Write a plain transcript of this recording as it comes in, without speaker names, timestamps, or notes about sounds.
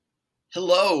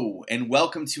Hello, and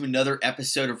welcome to another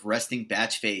episode of Resting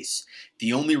Batchface,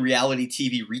 the only reality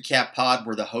TV recap pod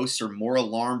where the hosts are more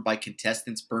alarmed by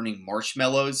contestants burning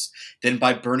marshmallows than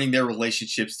by burning their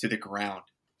relationships to the ground.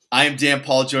 I am Dan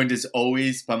Paul, joined as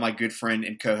always by my good friend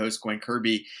and co-host Gwen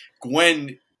Kirby.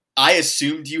 Gwen, I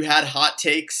assumed you had hot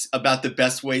takes about the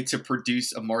best way to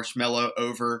produce a marshmallow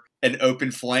over an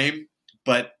open flame,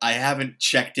 but I haven't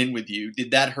checked in with you.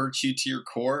 Did that hurt you to your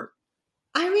core?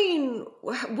 I mean,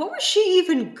 what was she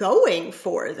even going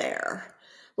for there?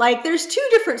 Like, there's two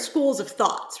different schools of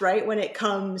thoughts, right? When it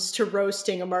comes to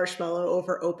roasting a marshmallow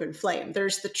over open flame.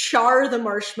 There's the char the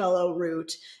marshmallow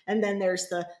route, and then there's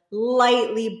the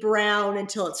lightly brown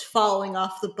until it's falling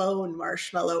off the bone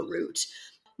marshmallow route.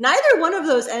 Neither one of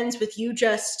those ends with you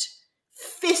just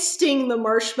fisting the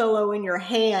marshmallow in your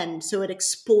hand so it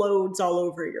explodes all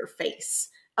over your face.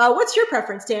 What's your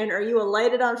preference, Dan? Are you a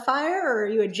light it on fire or are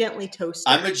you a gently toaster?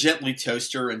 I'm a gently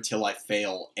toaster until I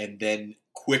fail, and then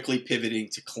quickly pivoting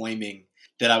to claiming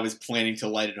that I was planning to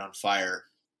light it on fire.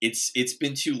 It's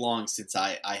been too long since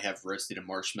I have roasted a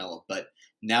marshmallow, but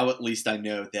now at least I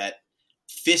know that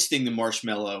fisting the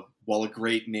marshmallow, while a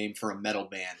great name for a metal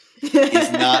band,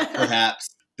 is not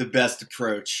perhaps the best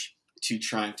approach to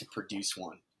trying to produce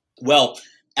one. Well,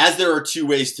 as there are two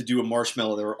ways to do a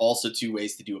marshmallow, there are also two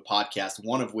ways to do a podcast,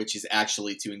 one of which is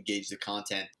actually to engage the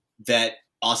content that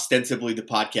ostensibly the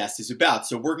podcast is about.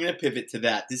 So we're going to pivot to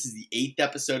that. This is the 8th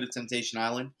episode of Temptation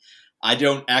Island. I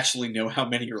don't actually know how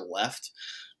many are left,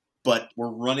 but we're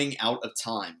running out of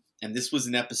time. And this was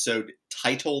an episode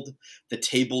titled The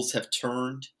Tables Have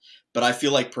Turned, but I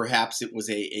feel like perhaps it was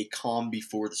a calm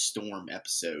before the storm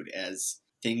episode as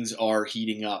things are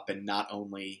heating up, and not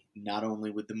only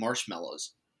with the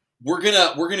marshmallows. We're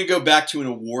gonna go back to an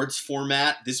awards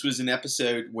format. This was an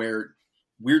episode where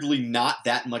weirdly not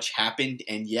that much happened,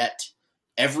 and yet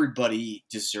everybody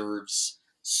deserves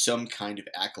some kind of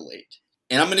accolade.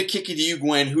 And I'm gonna kick it to you,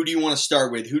 Gwen. Who do you want to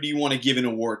start with? Who do you want to give an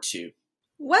award to?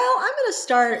 Well, I'm going to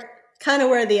start kind of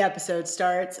where the episode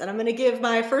starts, and I'm going to give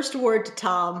my first award to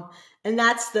Tom, and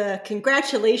that's the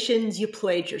Congratulations, You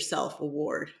Played Yourself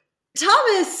award.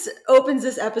 Thomas opens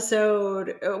this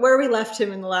episode where we left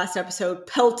him in the last episode,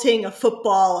 pelting a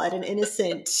football at an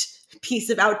innocent piece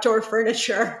of outdoor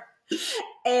furniture.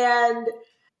 And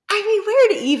I mean, where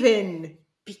to even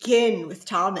begin with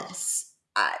Thomas?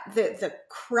 The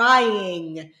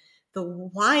crying, the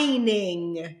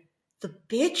whining, the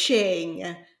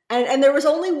bitching. And there was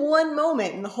only one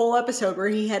moment in the whole episode where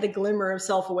he had a glimmer of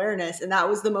self-awareness, and that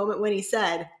was the moment when he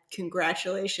said,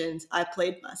 "Congratulations, I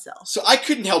played myself." So I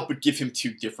couldn't help but give him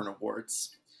two different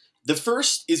awards. The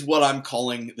first is what I'm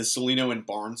calling the Cellino and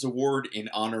Barnes Award in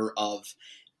honor of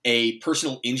a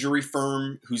personal injury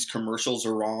firm whose commercials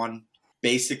are on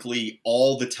basically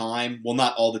all the time. Well,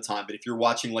 not all the time, but if you're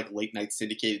watching like late night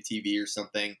syndicated TV or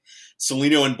something,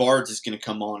 Cellino and Barnes is going to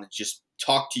come on and just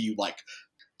talk to you like,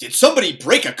 did somebody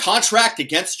break a contract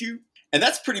against you? And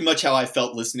that's pretty much how I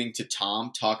felt listening to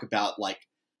Tom talk about, like,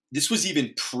 this was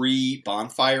even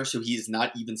pre-Bonfire, so he has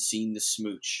not even seen the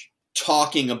smooch.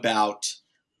 Talking about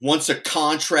once a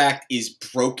contract is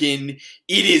broken,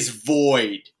 it is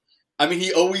void. I mean,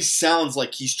 he always sounds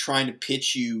like he's trying to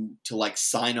pitch you to, like,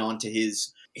 sign on to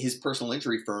his personal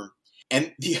injury firm.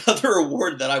 And the other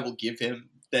award that I will give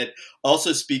him that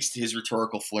also speaks to his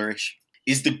rhetorical flourish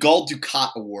is the Gul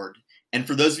Dukat Award. And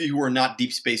for those of you who are not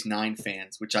Deep Space Nine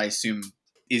fans, which I assume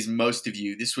is most of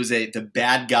you, this was the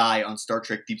bad guy on Star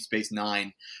Trek Deep Space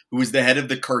Nine who was the head of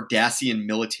the Cardassian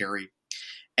military.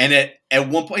 And at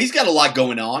one point, he's got a lot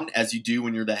going on, as you do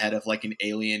when you're the head of like an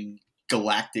alien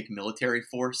galactic military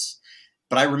force.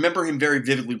 But I remember him very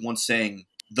vividly once saying,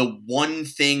 "The one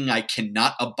thing I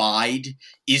cannot abide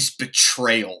is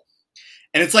betrayal."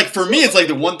 And it's like, for me, it's like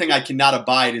the one thing I cannot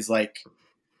abide is like,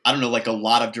 I don't know, like a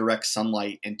lot of direct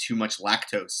sunlight and too much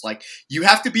lactose. Like, you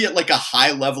have to be at like a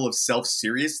high level of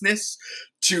self-seriousness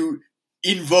to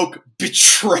invoke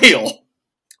betrayal,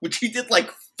 which he did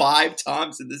like 5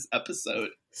 times in this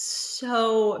episode.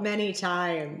 So many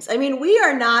times. I mean, we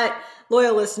are not,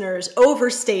 loyal listeners,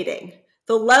 overstating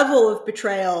the level of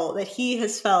betrayal that he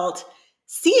has felt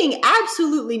seeing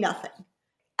absolutely nothing.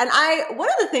 And one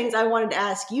of the things I wanted to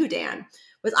ask you, Dan,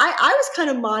 was I was kind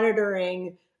of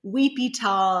monitoring Weepy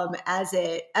Tom as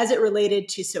it related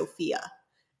to Sophia.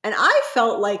 And I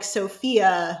felt like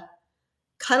Sophia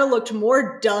kind of looked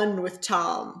more done with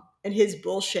Tom and his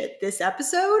bullshit this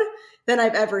episode than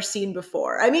I've ever seen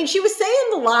before. I mean, she was saying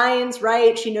the lines,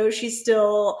 right? She knows she's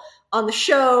still on the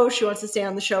show. She wants to stay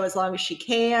on the show as long as she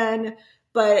can.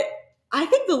 But I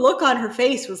think the look on her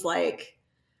face was like,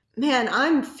 Man,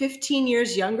 I'm 15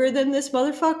 years younger than this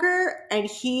motherfucker, and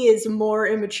he is more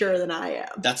immature than I am.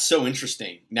 That's so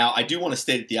interesting. Now, I do want to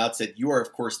state at the outset, you are,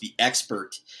 of course, the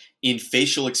expert in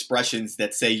facial expressions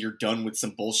that say you're done with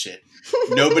some bullshit.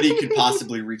 Nobody could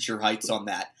possibly reach your heights on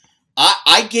that.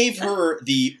 I gave her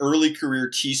the early career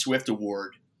T Swift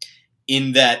award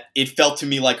in that it felt to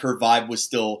me like her vibe was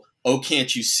still, oh,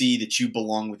 can't you see that you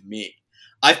belong with me?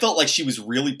 I felt like she was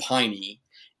really piney.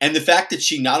 And the fact that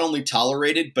she not only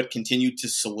tolerated but continued to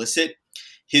solicit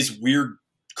his weird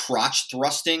crotch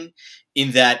thrusting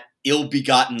in that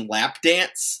ill-begotten lap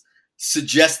dance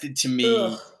suggested to me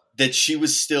Ugh. that she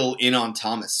was still in on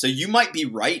Thomas. So you might be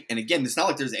right. And again, it's not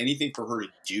like there's anything for her to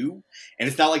do. And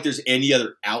it's not like there's any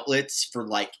other outlets for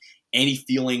like any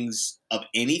feelings of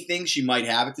anything she might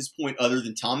have at this point other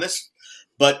than Thomas.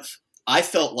 But I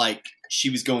felt like she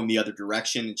was going the other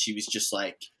direction, and she was just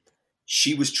like,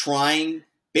 she was trying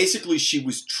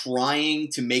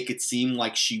to make it seem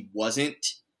like she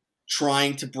wasn't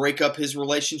trying to break up his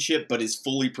relationship, but is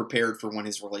fully prepared for when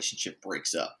his relationship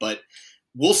breaks up. But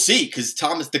we'll see, because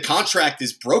Thomas, the contract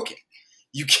is broken.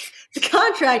 The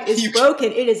contract is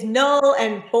broken. It is null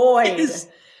and void.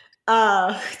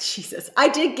 Jesus. I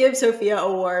did give Sophia an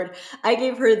award. I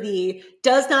gave her the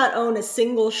does not own a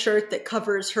single shirt that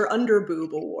covers her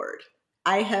underboob award.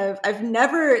 I've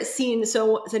never seen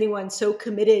anyone so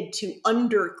committed to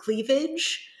under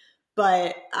cleavage,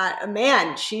 but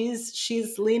man,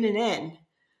 she's leaning in.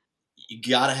 You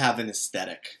gotta have an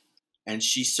aesthetic, and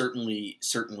she certainly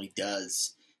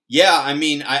does. Yeah, I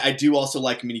mean, I do also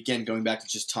like, I mean, again, going back to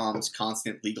just Tom's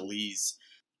constant legalese,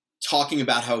 talking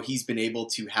about how he's been able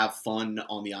to have fun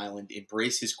on the island,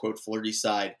 embrace his, quote, flirty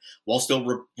side, while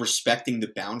still respecting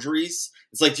the boundaries.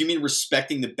 It's like, do you mean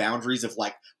respecting the boundaries of,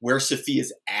 like, where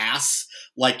Sophia's ass,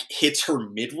 like, hits her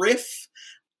midriff?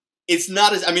 It's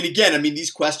not as, I mean, again, I mean,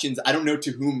 these questions, I don't know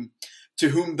to whom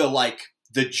the, like,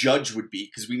 the judge would be,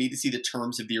 because we need to see the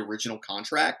terms of the original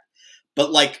contract.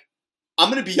 But, like,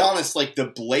 I'm going to be honest, like, the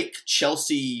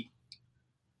Blake-Chelsea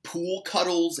pool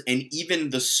cuddles and even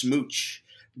the smooch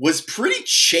was pretty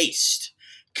chaste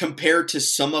compared to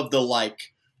some of the,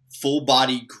 like,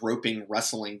 full-body groping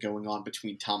wrestling going on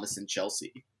between Thomas and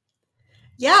Chelsea.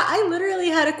 Yeah, I literally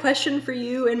had a question for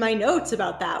you in my notes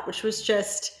about that, which was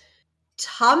just,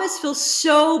 Thomas feels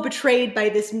so betrayed by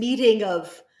this meeting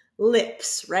of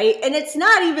lips, right? And it's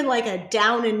not even like a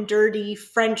down and dirty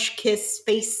French kiss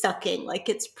face sucking. Like,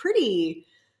 it's pretty,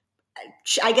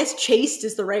 I guess chaste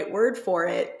is the right word for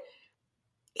it.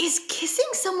 Is kissing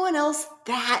someone else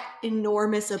that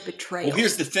enormous a betrayal? Well,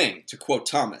 here's the thing, to quote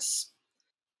Thomas.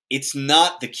 It's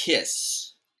not the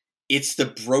kiss. It's the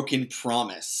broken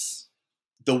promise.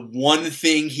 The one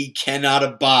thing he cannot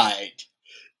abide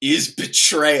is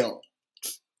betrayal.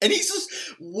 And he's just,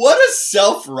 what a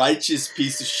self-righteous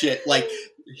piece of shit. Like,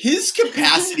 his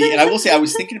capacity, and I will say, I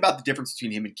was thinking about the difference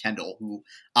between him and Kendall, who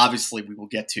obviously we will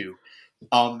get to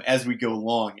as we go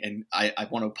along. And I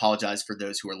want to apologize for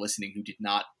those who are listening who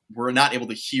were not able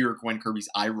to hear Gwen Kirby's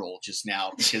eye roll just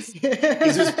now, because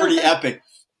this was pretty epic.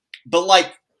 But,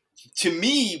 like, to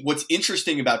me, what's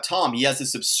interesting about Tom, he has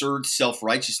this absurd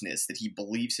self-righteousness that he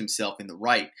believes himself in the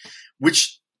right,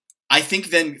 which I think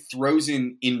then throws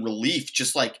in relief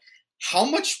just like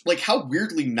how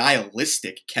weirdly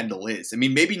nihilistic Kendall is. I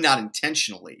mean, maybe not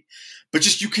intentionally, but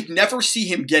just you could never see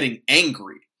him getting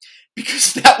angry,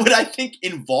 because that would, I think,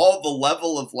 involve a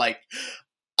level of, like,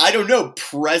 I don't know,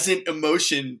 present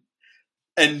emotion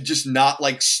and just not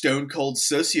like stone cold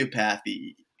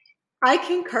sociopathy. I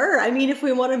concur. I mean, if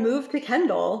we want to move to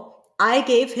Kendall, I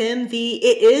gave him the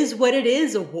It Is What It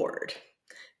Is award,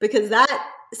 because that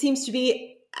seems to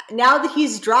be, now that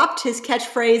he's dropped his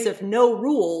catchphrase of no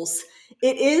rules,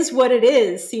 it is what it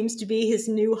is seems to be his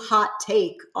new hot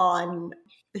take on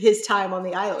his time on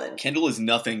the island. Kendall is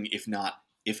nothing if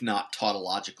not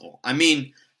tautological. I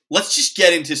mean, let's just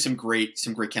get into some great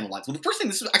Kendall lines. Well,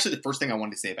 this was actually the first thing I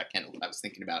wanted to say about Kendall when I was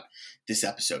thinking about this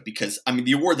episode, because, I mean,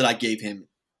 the award that I gave him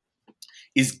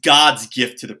is God's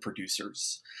gift to the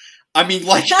producers. I mean,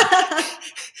 like,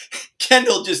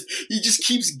 Kendall just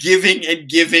keeps giving and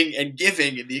giving and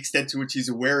giving, and the extent to which he's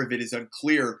aware of it is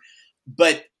unclear.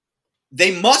 But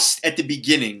they must, at the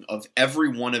beginning of every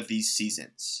one of these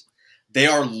seasons, they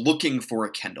are looking for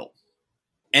a Kendall.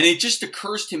 And it just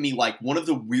occurs to me, like, one of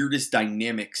the weirdest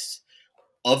dynamics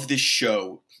of this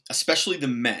show, especially the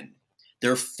men,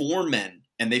 there are 4 men,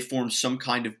 and they form some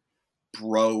kind of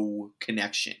bro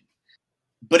connection.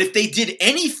 But if they did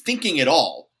any thinking at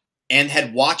all and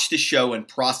had watched the show and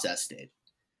processed it,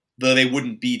 though they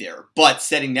wouldn't be there. But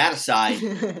setting that aside,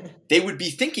 they would be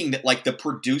thinking that, like, the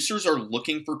producers are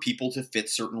looking for people to fit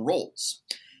certain roles.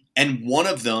 And one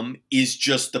of them is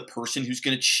just the person who's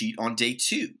going to cheat on day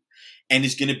 2 and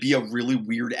is going to be a really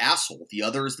weird asshole. The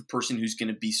other is the person who's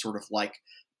going to be sort of like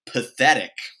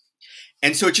pathetic.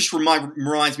 And so it just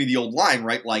reminds me of the old line,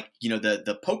 right? Like,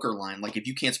 the poker line. Like, if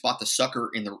you can't spot the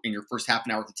sucker in your first half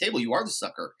an hour at the table, you are the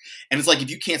sucker. And it's like, if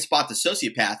you can't spot the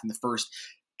sociopath in the first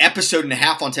episode and a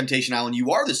half on Temptation Island, you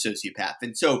are the sociopath.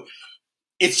 And so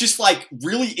it's just like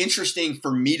really interesting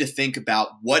for me to think about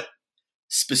what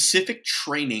specific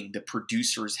training the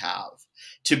producers have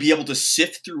to be able to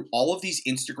sift through all of these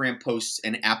Instagram posts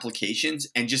and applications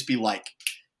and just be like,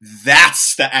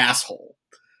 that's the asshole.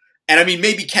 And I mean,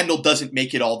 maybe Kendall doesn't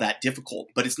make it all that difficult,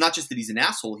 but it's not just that he's an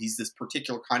asshole. He's this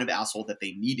particular kind of asshole that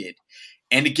they needed.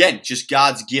 And again, just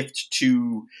God's gift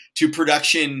to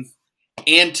production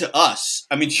and to us.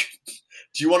 I mean,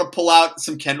 do you want to pull out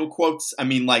some Kendall quotes? I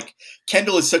mean, like,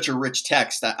 Kendall is such a rich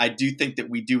text that I do think that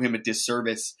we do him a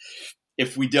disservice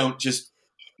if we don't just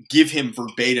give him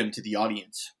verbatim to the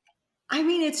audience. I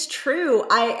mean, it's true.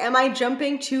 Am I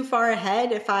jumping too far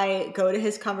ahead if I go to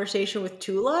his conversation with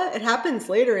Tula? It happens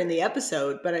later in the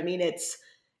episode, but I mean, it's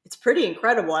pretty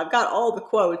incredible. I've got all the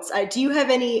quotes. Do you have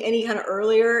any kind of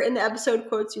earlier in the episode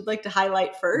quotes you'd like to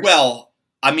highlight first? Well,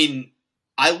 I mean,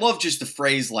 I love just the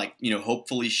phrase like,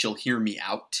 hopefully she'll hear me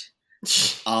out.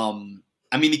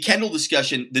 I mean, the Kendall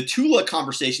discussion, the Tula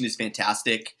conversation is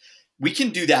fantastic. We can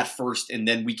do that first, and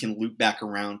then we can loop back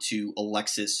around to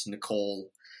Alexis,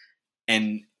 Nicole,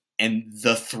 and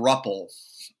the thruple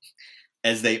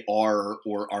as they are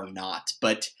or are not.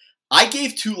 But I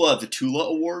gave Tula the Tula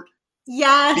Award.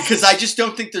 Yes. Because I just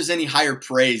don't think there's any higher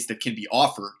praise that can be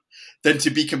offered than to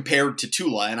be compared to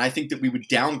Tula. And I think that we would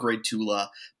downgrade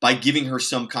Tula by giving her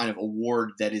some kind of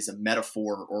award that is a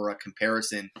metaphor or a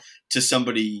comparison to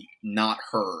somebody not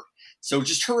her. So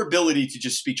just her ability to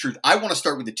just speak truth. I want to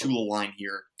start with the Tula line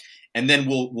here, and then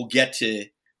we'll get to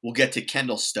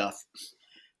Kendall's stuff.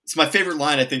 It's my favorite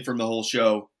line, I think, from the whole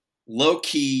show. Low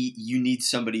key, you need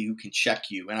somebody who can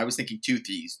check you. And I was thinking two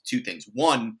things.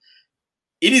 One,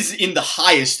 it is in the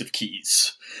highest of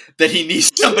keys that he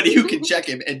needs somebody who can check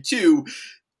him. And two,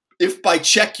 if by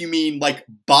check you mean like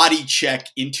body check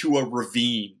into a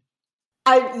ravine.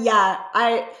 I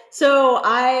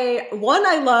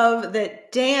love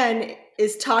that Dan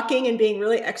is talking and being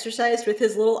really exercised with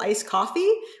his little iced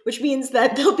coffee, which means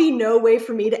that there'll be no way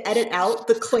for me to edit out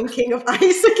the clinking of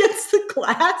ice against the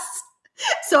glass.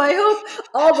 So I hope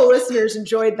all the listeners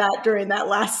enjoyed that during that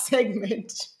last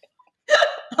segment.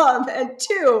 And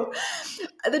two,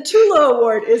 the Tula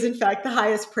Award is in fact the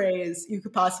highest praise you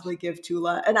could possibly give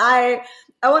Tula. And I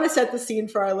want to set the scene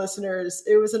for our listeners.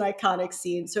 It was an iconic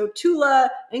scene. So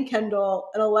Tula and Kendall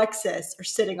and Alexis are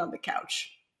sitting on the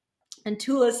couch. And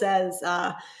Tula says,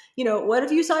 what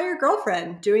if you saw your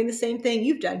girlfriend doing the same thing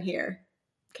you've done here?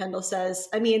 Kendall says,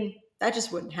 I mean, that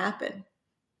just wouldn't happen.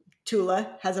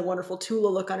 Tula has a wonderful Tula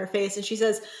look on her face. And she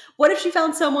says, what if she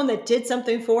found someone that did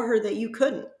something for her that you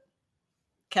couldn't?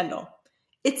 Kendall,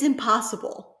 it's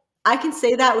impossible. I can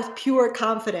say that with pure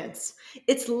confidence.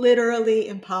 It's literally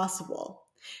impossible.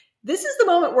 This is the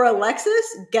moment where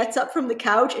Alexis gets up from the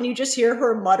couch and you just hear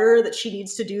her mutter that she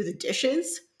needs to do the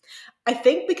dishes. I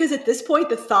think because at this point,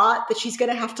 the thought that she's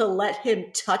going to have to let him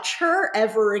touch her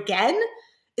ever again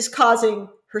is causing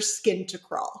her skin to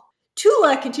crawl.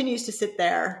 Tula continues to sit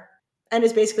there and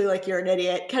is basically like, you're an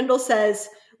idiot. Kendall says,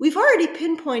 we've already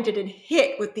pinpointed and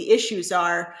hit what the issues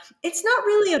are. It's not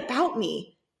really about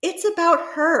me. It's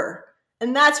about her.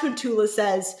 And that's when Tula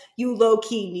says, you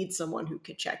low-key need someone who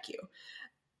can check you.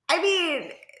 I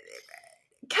mean,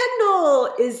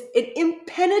 Kendall is an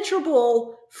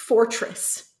impenetrable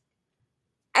fortress.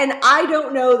 And I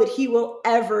don't know that he will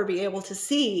ever be able to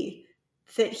see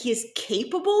that he is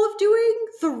capable of doing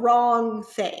the wrong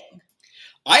thing.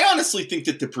 I honestly think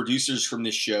that the producers from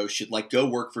this show should go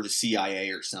work for the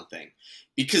CIA or something.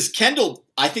 Because Kendall,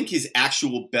 I think his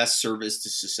actual best service to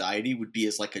society would be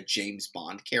as a James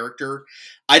Bond character.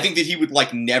 I think that he would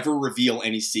never reveal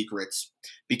any secrets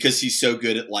because he's so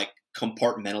good at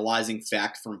compartmentalizing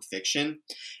fact from fiction.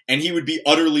 And he would be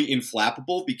utterly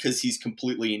inflappable because he's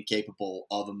completely incapable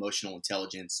of emotional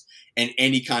intelligence and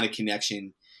any kind of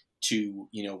connection to,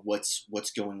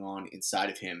 what's going on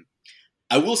inside of him.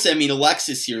 I will say,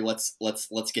 Alexis here, let's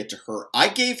get to her. I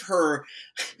gave her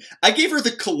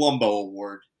the Columbo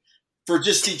Award for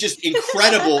just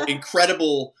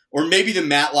incredible, or maybe the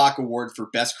Matlock Award for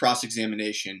best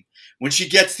cross-examination when she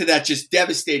gets to that just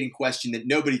devastating question that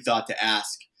nobody thought to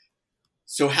ask.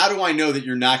 So how do I know that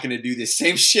you're not going to do the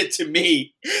same shit to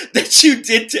me that you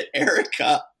did to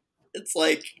Erica? It's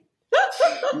like,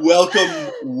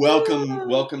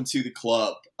 welcome to the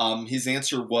club. His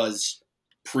answer was,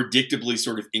 predictably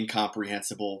sort of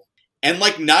incomprehensible, and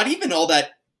like not even all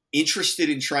that interested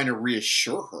in trying to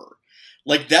reassure her.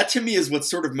 Like that to me is what's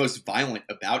sort of most violent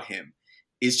about him,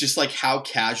 is just like how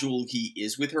casual he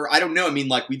is with her. I don't know. I mean,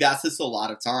 like we've asked this a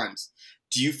lot of times.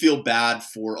 Do you feel bad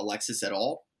for Alexis at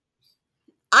all?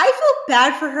 I feel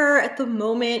bad for her at the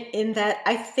moment in that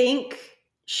I think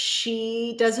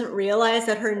she doesn't realize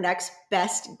that her next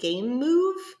best game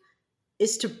move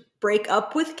is to break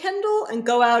up with Kendall and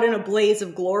go out in a blaze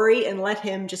of glory and let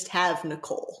him just have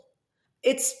Nicole.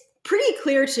 It's pretty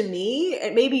clear to me,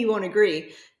 and maybe you won't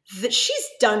agree, that she's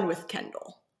done with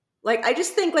Kendall. Like, I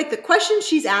just think, like, the questions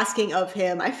she's asking of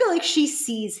him, I feel like she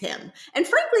sees him. And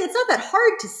frankly, it's not that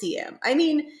hard to see him. I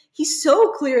mean, he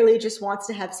so clearly just wants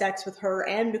to have sex with her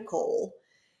and Nicole.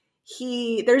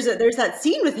 There's that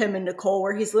scene with him and Nicole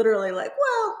where he's literally like,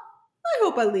 well, I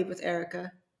hope I leave with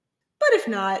Erica. But if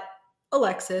not,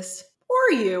 Alexis,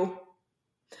 or you.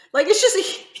 Like, it's just,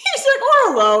 he's like,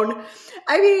 or alone.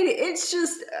 I mean, it's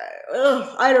just,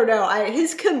 I don't know.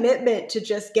 His commitment to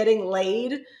just getting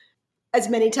laid as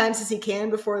many times as he can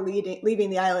before leaving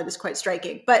the island is quite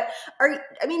striking. But, how do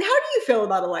you feel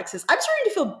about Alexis? I'm starting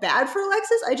to feel bad for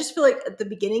Alexis. I just feel like at the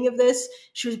beginning of this,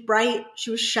 she was bright, she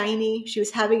was shiny, she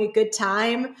was having a good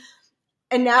time.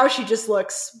 And now she just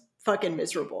looks fucking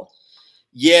miserable.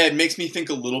 Yeah, it makes me think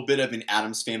a little bit of an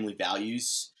Addams Family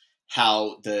Values,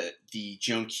 how the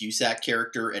Joan Cusack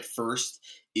character at first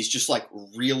is just like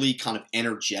really kind of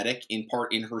energetic in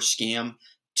part in her scam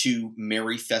to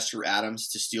marry Fester Addams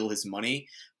to steal his money,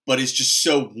 but is just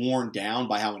so worn down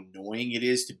by how annoying it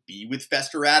is to be with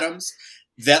Fester Addams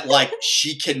that like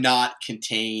she cannot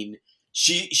contain,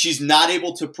 she's not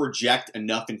able to project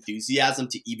enough enthusiasm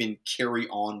to even carry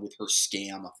on with her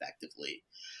scam effectively.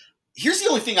 Here's the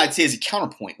only thing I'd say as a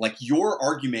counterpoint. Like your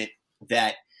argument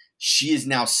that she is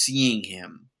now seeing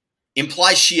him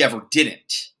implies she ever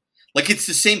didn't. Like it's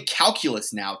the same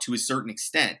calculus now to a certain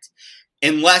extent.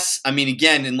 Unless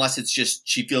it's just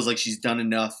she feels like she's done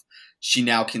enough. She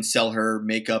now can sell her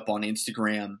makeup on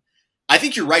Instagram. I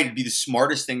think you're right. It'd be the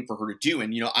smartest thing for her to do.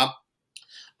 And,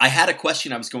 I had a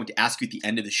question I was going to ask you at the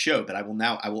end of the show that I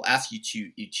will ask you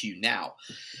to now.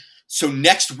 So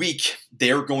next week,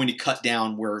 they're going to cut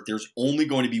down where there's only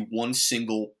going to be one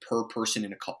single per person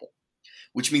in a couple,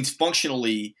 which means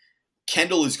functionally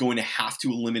Kendall is going to have to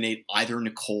eliminate either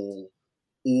Nicole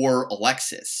or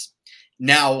Alexis.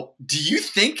 Now, do you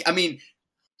think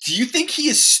he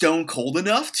is stone cold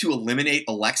enough to eliminate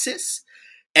Alexis?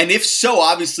 And if so,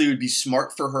 obviously it would be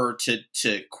smart for her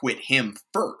to quit him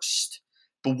first.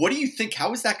 But what do you think?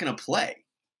 How is that going to play?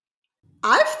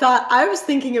 I was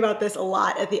thinking about this a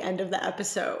lot at the end of the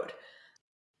episode.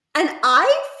 And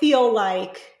I feel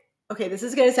like, okay, this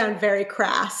is going to sound very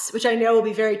crass, which I know will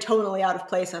be very tonally out of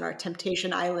place on our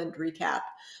Temptation Island recap.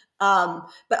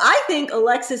 But I think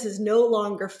Alexis is no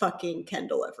longer fucking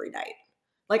Kendall every night.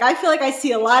 Like, I feel like I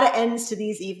see a lot of ends to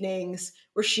these evenings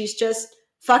where she's just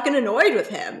fucking annoyed with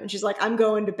him. And she's like, I'm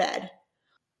going to bed.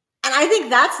 And I think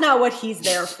that's not what he's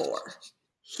there for.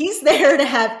 He's there to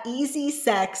have easy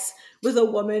sex with a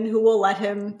woman who will let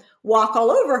him walk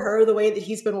all over her the way that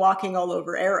he's been walking all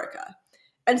over Erica.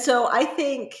 And so I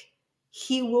think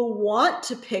he will want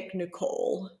to pick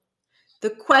Nicole. The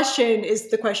question is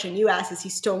the question you asked, is he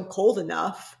stone cold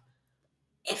enough?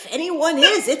 If anyone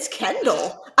is, it's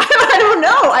Kendall. I don't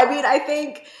know. I mean,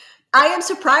 I am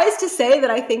surprised to say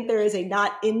that I think there is a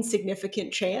not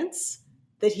insignificant chance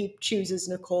that he chooses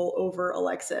Nicole over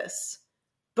Alexis.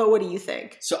 But what do you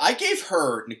think? So I gave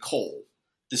her, Nicole,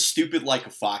 the Stupid Like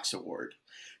a Fox award.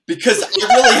 Because I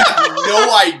really have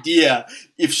no idea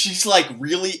if she's like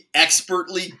really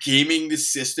expertly gaming the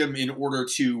system in order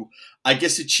to, I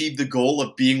guess, achieve the goal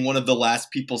of being one of the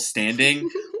last people standing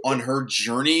on her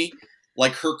journey.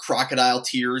 Like her crocodile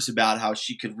tears about how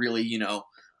she could really,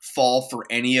 fall for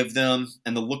any of them.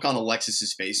 And the look on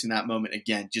Alexis's face in that moment,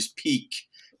 again, just peak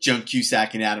Joan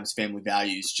Cusack and Addams Family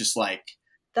Values. Just like,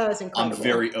 that was incredible. I'm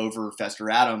very over Fester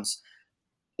Addams.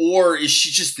 Or is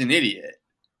she just an idiot?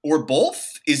 Or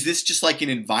both? Is this just like an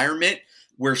environment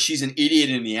where she's an idiot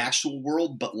in the actual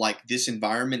world, but like this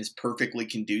environment is perfectly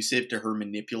conducive to her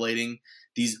manipulating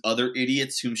these other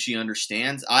idiots whom she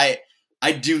understands? I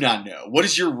do not know. What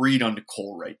is your read on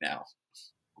Nicole right now?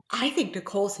 I think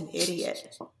Nicole's an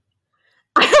idiot.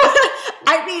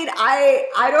 I mean,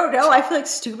 I don't know. I feel like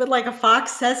Stupid Like a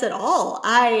Fox says it all.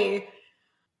 I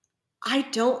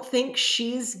don't think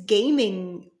she's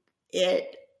gaming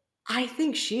it. I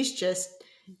think she's just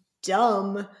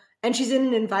dumb. And she's in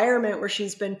an environment where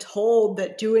she's been told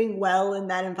that doing well in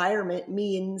that environment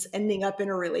means ending up in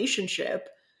a relationship.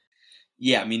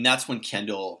 Yeah, I mean, that's when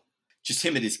Kendall, just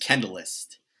him at his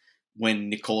Kendallist, when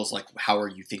Nicole's like, how are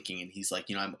you thinking? And he's like,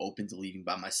 I'm open to leaving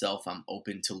by myself. I'm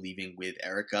open to leaving with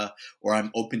Erica, or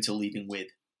I'm open to leaving with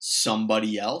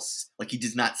somebody else. Like, he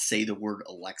does not say the word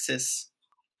Alexis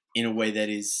in a way that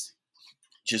is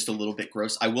just a little bit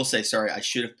gross. I will say, sorry, I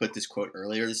should have put this quote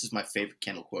earlier. This is my favorite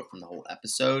Kendall quote from the whole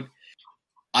episode.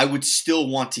 I would still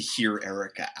want to hear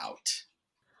Erica out.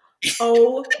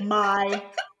 Oh my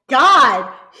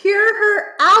God. Hear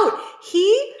her out.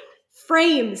 He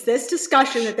frames this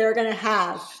discussion that they're going to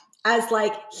have as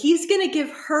like, he's going to give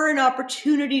her an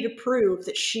opportunity to prove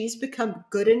that she's become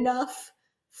good enough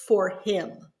for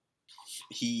him.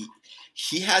 He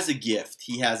has a gift.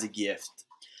 He has a gift.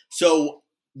 So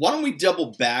why don't we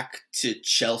double back to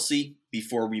Chelsea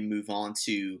before we move on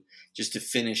to just to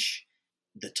finish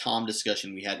the Tom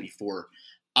discussion we had before.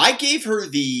 I gave her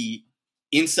the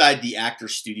Inside the Actor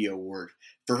Studio award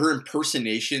for her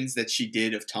impersonations that she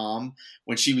did of Tom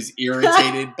when she was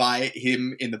irritated by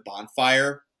him in the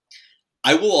bonfire.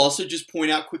 I will also just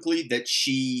point out quickly that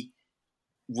she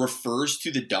refers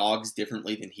to the dogs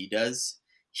differently than he does.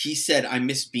 He said, I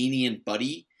miss Beanie and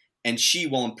Buddy. And she,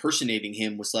 while impersonating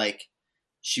him,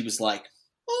 she was like,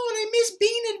 oh, and I miss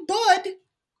Bean and Bud.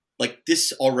 Like,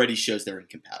 this already shows they're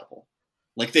incompatible.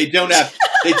 Like, they don't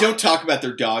talk about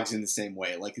their dogs in the same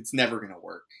way. Like, it's never going to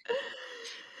work.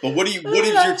 But what is your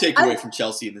takeaway from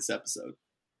Chelsea in this episode?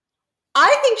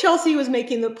 I think Chelsea was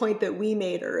making the point that we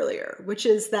made earlier, which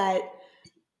is that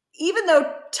even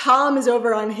though Tom is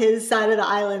over on his side of the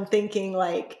island thinking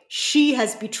like she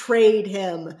has betrayed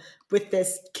him with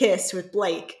this kiss with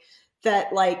Blake,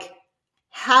 that like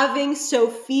having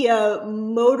Sophia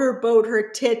motorboat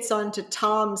her tits onto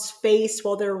Tom's face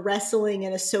while they're wrestling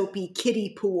in a soapy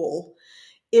kiddie pool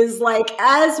is like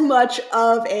as much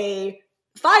of a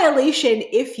violation,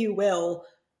 if you will,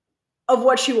 of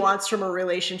what she wants from a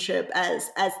relationship as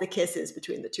the kiss is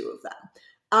between the two of them.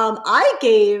 I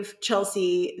gave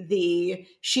Chelsea the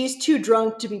she's too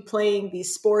drunk to be playing the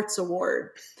sports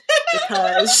award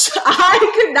because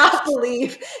I could not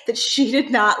believe that she did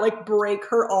not like break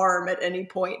her arm at any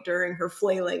point during her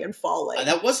flailing and falling.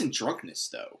 That wasn't drunkenness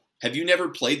though. Have you never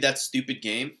played that stupid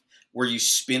game where you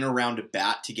spin around a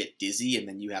bat to get dizzy and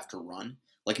then you have to run?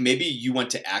 Like maybe you went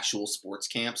to actual sports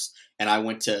camps and I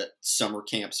went to summer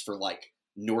camps for like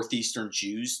Northeastern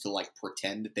Jews to like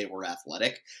pretend that they were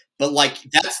athletic. But like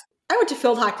that's I went to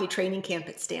field hockey training camp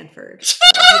at Stanford.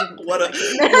 What a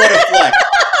flex.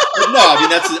 But no, I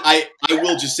mean I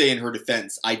will just say in her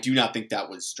defense, I do not think that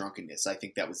was drunkenness. I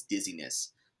think that was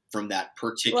dizziness from that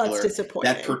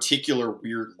particular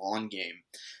weird lawn game.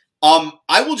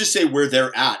 I will just say where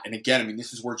they're at, and again, I mean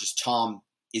this is where just Tom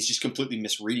is just completely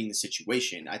misreading the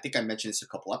situation. I think I mentioned this a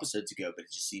couple episodes ago, but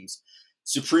it just seems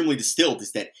supremely distilled,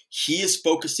 is that he is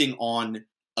focusing on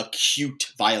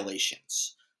acute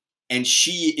violations. And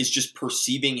she is just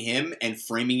perceiving him and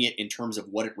framing it in terms of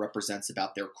what it represents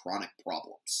about their chronic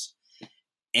problems.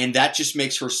 And that just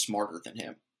makes her smarter than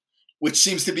him, which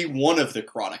seems to be one of the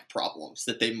chronic problems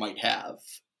that they might have.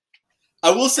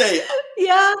 I will say,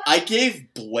 yeah, I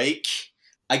gave Blake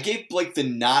the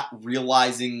not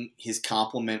realizing his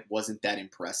compliment wasn't that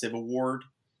impressive award.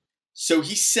 So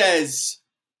he says,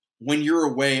 when you're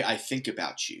away, I think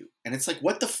about you. And it's like,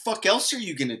 what the fuck else are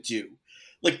you going to do?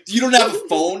 Like, you don't have a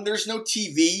phone. There's no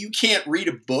TV. You can't read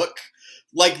a book.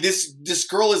 Like, this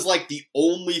girl is like the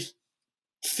only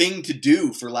thing to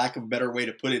do, for lack of a better way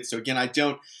to put it. So again, I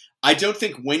don't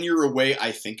think when you're away,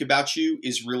 I think about you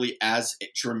is really as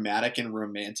dramatic and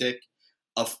romantic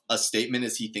of a statement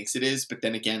as he thinks it is. But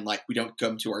then again, like, we don't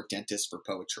come to our dentist for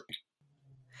poetry.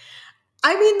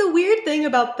 I mean, the weird thing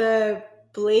about the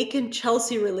Blake and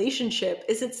Chelsea relationship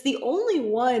is it's the only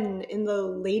one in the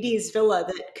ladies' villa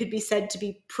that could be said to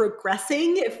be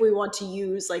progressing, if we want to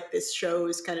use like this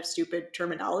show's kind of stupid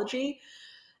terminology.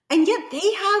 And yet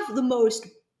they have the most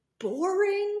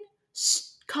boring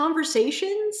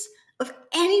conversations of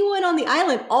anyone on the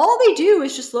island. All they do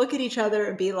is just look at each other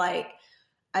and be like,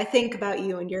 I think about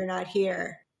you and you're not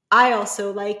here. I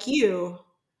also like you.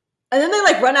 And then they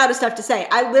like run out of stuff to say.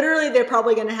 They're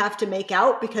probably going to have to make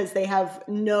out because they have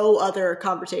no other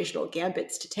conversational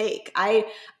gambits to take. I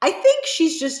think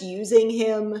she's just using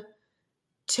him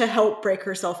to help break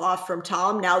herself off from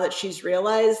Tom now that she's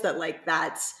realized that like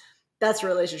that's a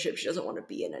relationship she doesn't want to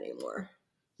be in anymore.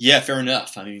 Yeah, fair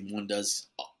enough. I mean, one does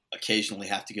occasionally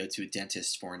have to go to a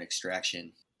dentist for an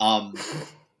extraction.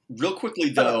 Real quickly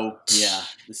though, yeah,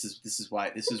 this is why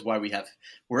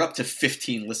we're up to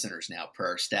 15 listeners now per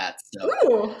our stats.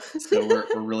 So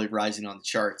we're really rising on the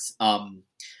charts.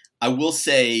 I will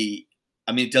say,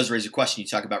 I mean, it does raise a question. You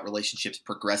talk about relationships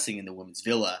progressing in the women's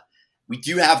villa. We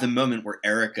do have the moment where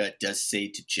Erica does say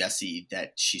to Jesse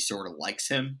that she sort of likes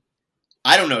him.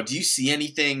 I don't know. Do you see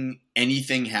anything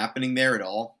happening there at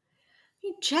all? I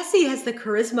mean, Jesse has the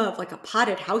charisma of like a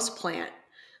potted houseplant.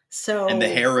 So And the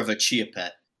hair of a chia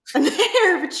pet. And the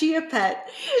hair of a chia pet.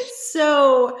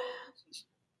 So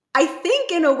I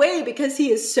think in a way, because he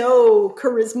is so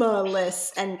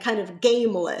charisma-less and kind of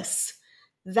gameless,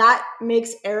 that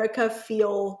makes Erica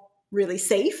feel really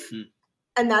safe.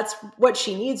 And that's what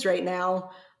she needs right now.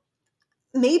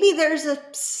 Maybe there's a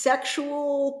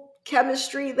sexual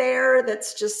chemistry there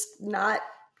that's just not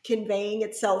conveying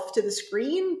itself to the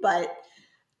screen, but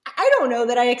I don't know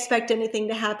that I expect anything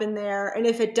to happen there. And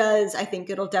if it does, I think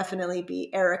it'll definitely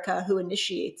be Erica who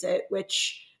initiates it,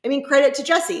 which, I mean, credit to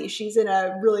Jesse. She's in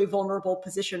a really vulnerable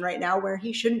position right now where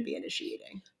he shouldn't be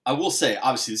initiating. I will say,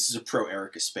 obviously, this is a pro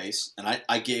Erica space, and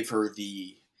I gave her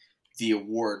the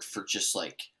award for just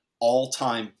like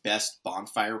all-time best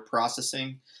bonfire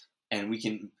processing, and we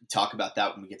can talk about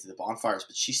that when we get to the bonfires,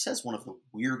 but she says one of the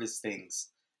weirdest things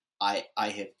I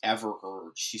have ever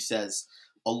heard. She says,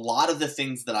 a lot of the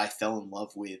things that I fell in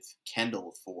love with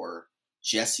Kendall for,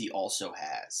 Jesse also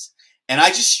has. And I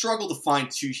just struggle to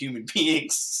find two human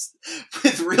beings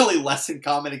with really less in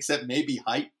common except maybe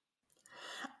height.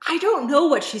 I don't know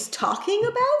what she's talking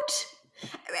about.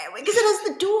 Because it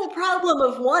has the dual problem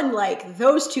of one, like,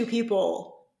 those two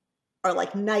people are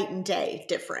like night and day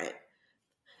different.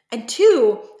 And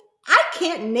two, I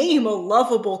can't name a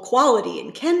lovable quality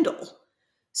in Kendall.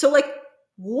 So, like,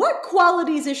 what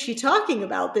qualities is she talking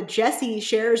about that Jesse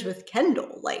shares with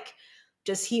Kendall? Like,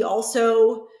 does he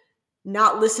also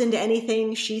not listen to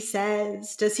anything she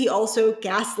says? Does he also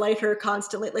gaslight her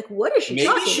constantly? Like, what is she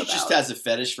talking about? Maybe she just has a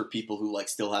fetish for people who like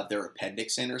still have their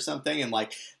appendix in or something, and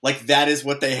like that is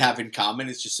what they have in common.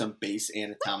 It's just some base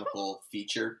anatomical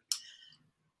feature.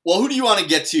 Well, who do you want to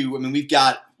get to? I mean, we've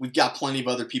got plenty of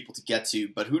other people to get to,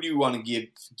 but who do you want to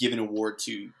give an award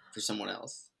to for someone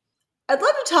else? I'd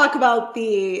love to talk about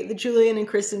the Julian and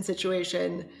Kristen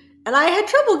situation. And I had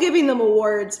trouble giving them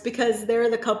awards because they're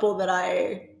the couple that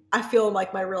I feel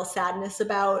like my real sadness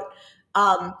about.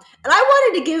 And I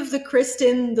wanted to give the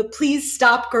Kristen the Please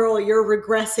Stop Girl, You're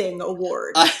Regressing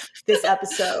award this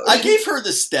episode. I gave her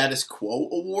the Status Quo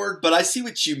award, but I see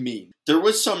what you mean. There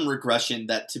was some regression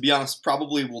that, to be honest,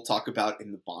 probably we'll talk about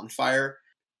in the bonfire.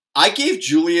 I gave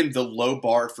Julian the Low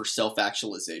Bar for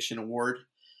Self-Actualization award.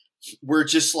 We're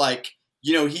just like,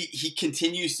 you know, he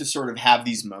continues to sort of have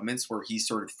these moments where he's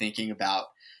sort of thinking about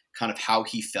kind of how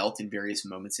he felt in various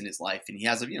moments in his life. And he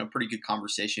has a, pretty good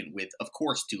conversation with, of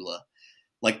course, Tula.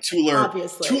 Like Tula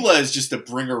is just a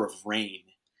bringer of rain.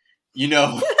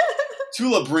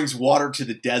 Tula brings water to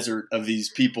the desert of these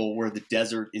people where the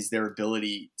desert is their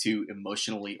ability to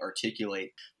emotionally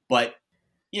articulate. But,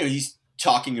 he's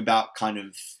talking about kind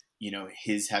of,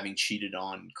 his having cheated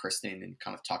on Kristen and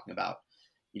kind of talking about,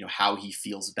 how he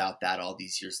feels about that all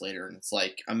these years later. And it's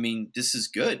like, I mean, this is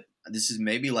good. This is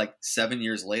maybe like 7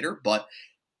 years later, but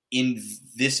in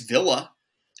this villa,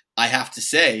 I have to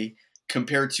say,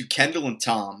 compared to Kendall and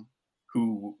Tom,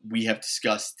 who we have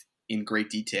discussed in great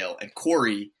detail, and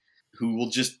Corey, who will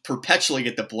just perpetually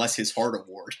get the Bless His Heart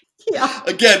award. Yeah.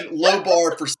 Again, low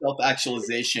bar for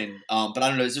self-actualization. But I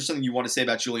don't know, is there something you want to say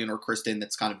about Julian or Kristen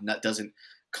that's kind of doesn't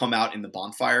come out in the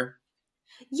bonfire?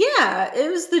 Yeah,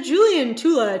 it was the Julian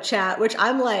Tula chat, which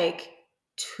I'm like,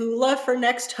 Tula for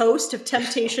next host of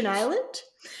Temptation Island?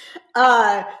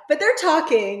 But they're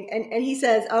talking, and he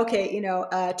says, okay,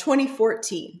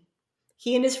 2014.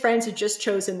 He and his friends had just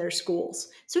chosen their schools.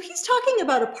 So he's talking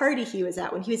about a party he was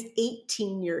at when he was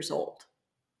 18 years old.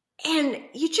 And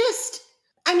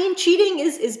cheating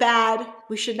is bad.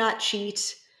 We should not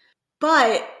cheat.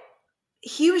 But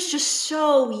he was just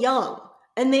so young,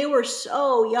 and they were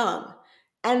so young.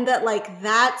 And that, like,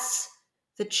 that's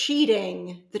the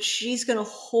cheating that she's going to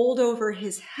hold over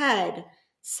his head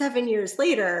 7 years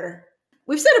later.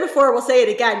 We've said it before, we'll say it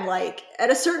again. Like,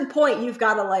 at a certain point, you've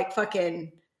got to, like,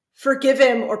 fucking forgive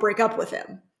him or break up with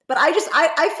him. But I feel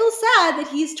sad that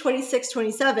he's 26,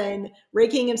 27,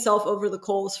 raking himself over the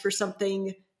coals for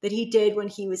something that he did when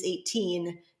he was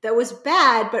 18 that was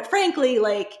bad. But frankly,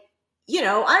 like,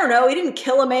 I don't know. He didn't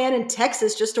kill a man in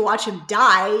Texas just to watch him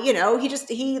die.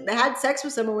 He had sex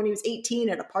with someone when he was 18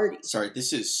 at a party. Sorry,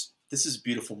 this is a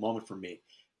beautiful moment for me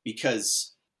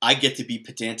because I get to be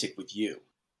pedantic with you.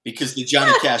 Because the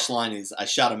Johnny Cash line is, I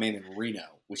shot a man in Reno,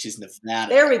 which is Nevada.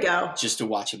 There we go. Just to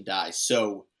watch him die.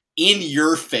 So, in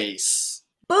your face.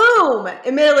 Boom!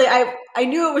 Admittedly, I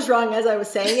knew it was wrong as I was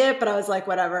saying it, but I was like,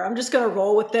 whatever. I'm just going to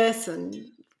roll with this and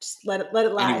Just let it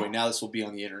lie. Anyway, now this will be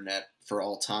on the internet for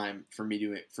all time for me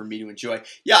to enjoy.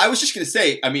 Yeah, I was just gonna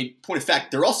say. I mean, point of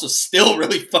fact, they're also still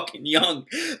really fucking young.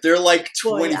 They're like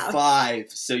 25. Well, yeah.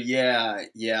 So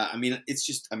yeah. I mean, it's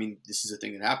just. I mean, this is a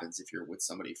thing that happens if you're with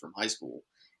somebody from high school,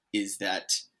 is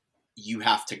that you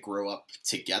have to grow up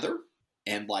together,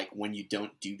 and like when you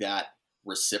don't do that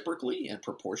reciprocally and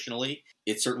proportionally,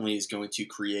 it certainly is going to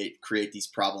create these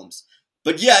problems.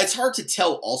 But yeah, it's hard to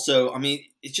tell also. I mean,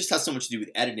 it just has so much to do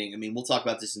with editing. I mean, we'll talk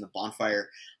about this in the Bonfire.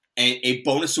 A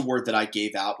bonus award that I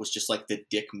gave out was just like the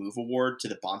Dick Move Award to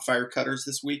the Bonfire Cutters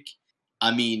this week.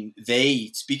 I mean,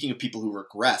 speaking of people who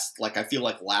regressed, like I feel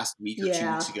like last week or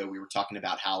 2 weeks ago, we were talking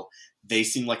about how they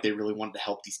seemed like they really wanted to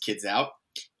help these kids out.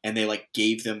 And they like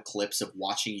gave them clips of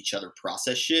watching each other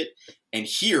process shit. And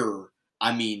here,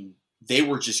 I mean, they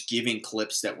were just giving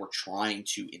clips that were trying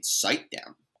to incite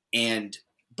them.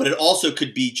 But it also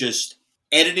could be just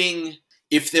editing.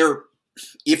 If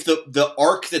the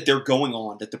arc that they're going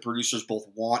on, that the producers both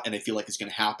want and they feel like is going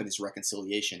to happen, is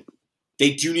reconciliation,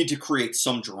 they do need to create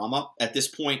some drama at this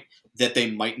point that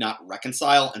they might not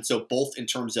reconcile. And so both in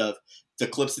terms of the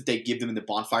clips that they give them in the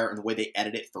Bonfire and the way they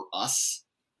edit it for us,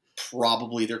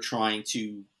 probably they're trying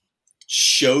to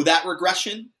show that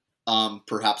regression,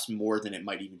 perhaps more than it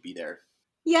might even be there.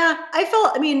 Yeah,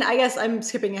 I mean, I guess I'm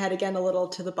skipping ahead again a little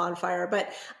to the Bonfire,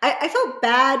 but I felt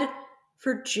bad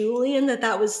for Julian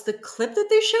that was the clip that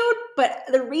they showed. But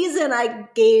the reason I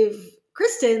gave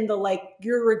Kristen the like,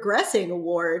 you're regressing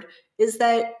award is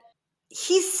that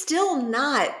he's still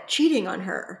not cheating on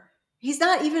her. He's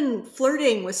not even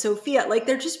flirting with Sophia. Like,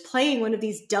 they're just playing one of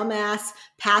these dumbass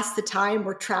pass the time,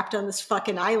 we're trapped on this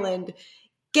fucking island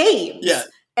games. Yeah.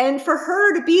 And for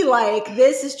her to be like,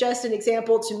 this is just an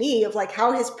example to me of like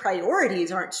how his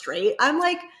priorities aren't straight. I'm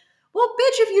like, well,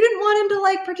 bitch, if you didn't want him to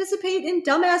like participate in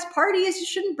dumbass parties, you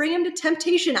shouldn't bring him to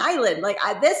Temptation Island. Like,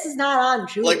 this is not on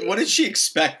Julie. Like, what did she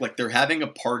expect? Like, they're having a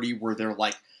party where they're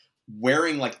like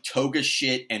wearing like toga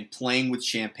shit and playing with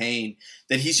champagne,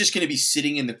 that he's just going to be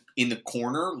sitting in the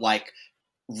corner, like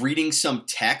reading some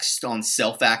text on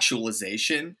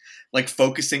self-actualization, like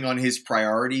focusing on his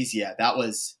priorities. Yeah, that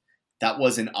was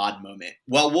an odd moment.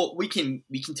 Well, we can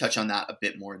touch on that a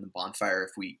bit more in the Bonfire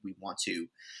if we want to.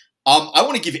 I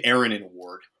want to give Erin an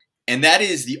award, and that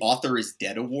is the Author is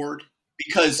Dead award,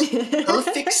 because her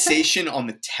fixation on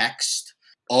the text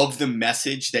of the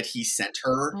message that he sent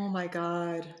her, oh my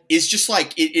god, is just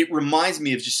like, it reminds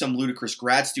me of just some ludicrous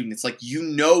grad student. It's like, you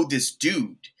know this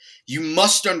dude. You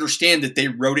must understand that they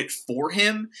wrote it for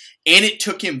him, and it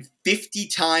took him 50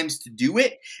 times to do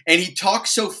it, and he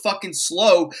talks so fucking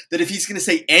slow that if he's going to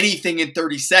say anything in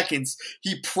 30 seconds,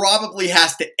 he probably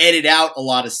has to edit out a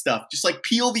lot of stuff. Just like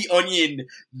peel the onion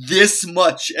this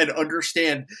much and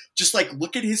understand, just like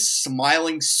look at his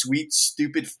smiling, sweet,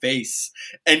 stupid face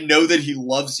and know that he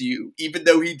loves you, even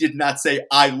though he did not say,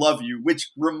 I love you,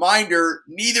 which, reminder,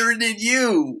 neither did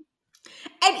you.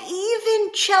 And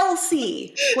even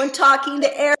Chelsea, when talking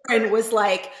to Erin, was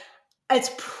like, it's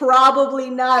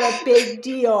probably not a big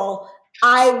deal.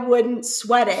 I wouldn't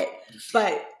sweat it.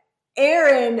 But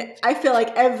Erin, I feel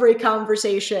like every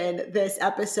conversation this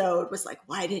episode was like,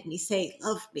 why didn't he say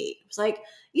love me? It was like,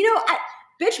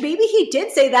 bitch, maybe he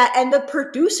did say that, and the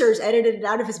producers edited it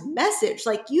out of his message.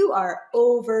 Like, you are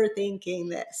overthinking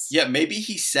this. Yeah, maybe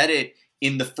he said it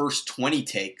in the first 20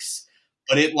 takes.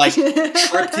 But it like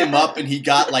tripped him up and he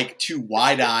got like too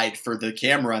wide-eyed for the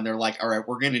camera, and they're like, all right,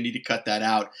 we're going to need to cut that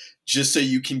out just so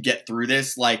you can get through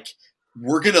this. Like,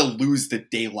 we're going to lose the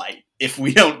daylight if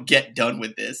we don't get done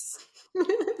with this.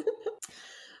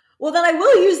 Well, then I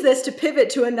will use this to pivot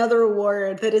to another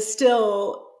award that is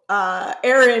still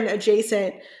Erin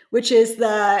adjacent, which is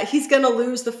he's going to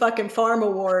lose the fucking farm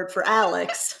award for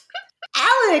Alex.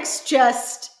 Alex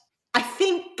just, I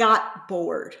think, got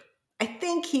bored. I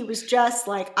think he was just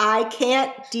like, I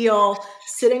can't deal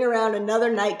sitting around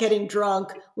another night getting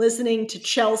drunk, listening to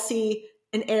Chelsea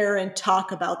and Erin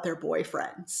talk about their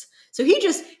boyfriends. So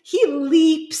he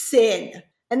leaps in.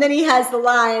 And then he has the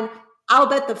line, I'll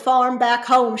bet the farm back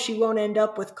home she won't end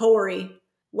up with Corey.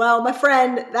 Well, my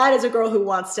friend, that is a girl who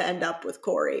wants to end up with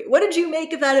Corey. What did you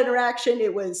make of that interaction?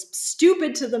 It was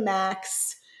stupid to the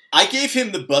max. I gave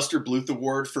him the Buster Bluth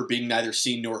Award for being neither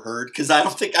seen nor heard, because I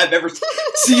don't think I've ever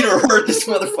seen or heard this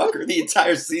motherfucker the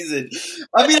entire season.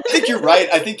 I mean, I think you're right.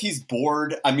 I think he's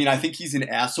bored. I mean, I think he's an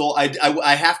asshole.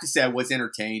 I have to say I was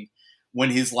entertained when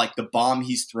the bomb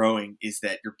he's throwing is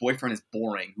that your boyfriend is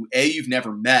boring, who A, you've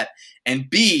never met, and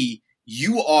B,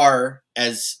 you are,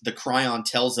 as the Cryon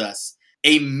tells us,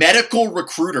 a medical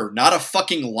recruiter, not a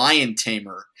fucking lion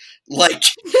tamer. Like,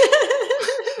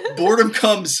 boredom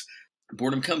comes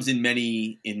Boredom comes in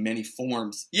many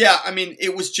forms. Yeah, I mean,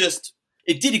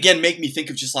 it did again make me think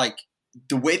of just like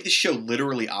the way the show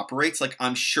literally operates. Like,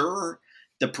 I'm sure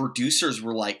the producers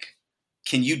were like,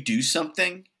 "Can you do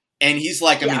something?" And he's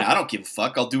like, "I mean, I don't give a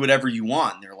fuck. I'll do whatever you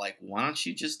want." And they're like, "Why don't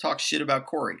you just talk shit about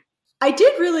Corey?" I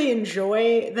did really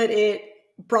enjoy that it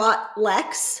brought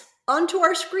Lex onto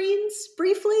our screens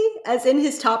briefly, as in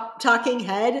his talking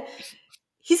head.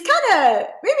 He's kind of,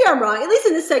 maybe I'm wrong, at least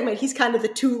in this segment, he's kind of the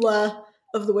Tula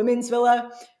of the women's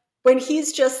villa, when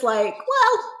he's just like,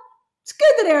 well, it's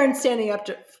good that Erin's standing up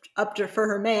to for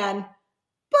her man,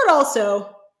 but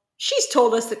also she's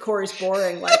told us that Corey's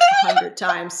boring like 100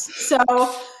 times. So,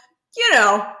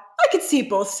 I could see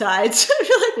both sides. I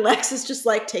feel like Lex is just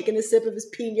like taking a sip of his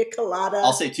pina colada.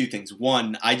 I'll say two things.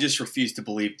 One, I just refuse to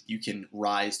believe you can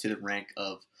rise to the rank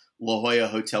of La Jolla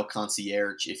Hotel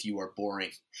concierge if you are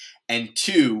boring. And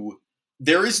two,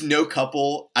 there is no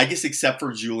couple, I guess except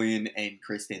for Julian and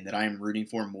Kristen, that I am rooting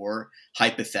for more,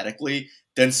 hypothetically,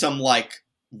 than some like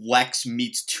Lex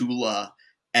meets Tula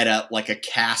at a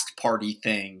cast party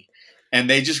thing. And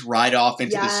they just ride off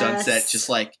into the sunset,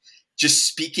 just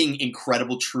speaking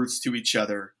incredible truths to each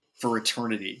other for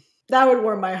eternity. That would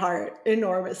warm my heart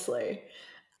enormously.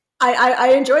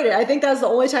 I enjoyed it. I think that was the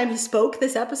only time he spoke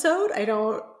this episode. I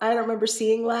don't remember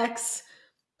seeing Lex,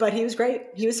 but he was great.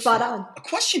 He was spot on. A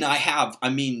question I have, I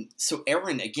mean, so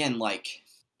Erin, again, like,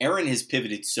 Erin has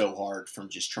pivoted so hard from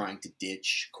just trying to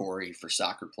ditch Corey for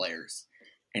soccer players.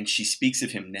 And she speaks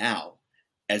of him now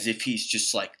as if he's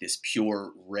just like this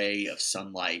pure ray of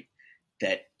sunlight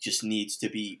that just needs to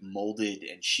be molded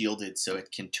and shielded so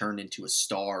it can turn into a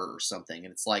star or something.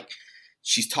 And it's like,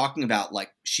 she's talking about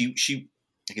like, she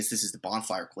I guess this is the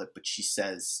bonfire clip, but she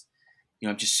says,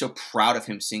 I'm just so proud of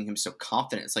him, seeing him so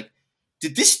confident. It's like,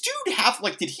 did this dude did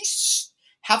he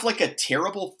have like a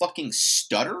terrible fucking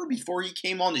stutter before he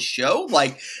came on the show?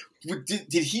 Like,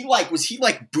 did he was he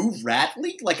like Boo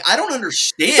Radley? Like, I don't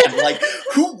understand. Like,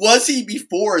 who was he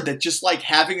before that just like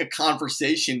having a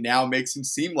conversation now makes him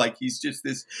seem like he's just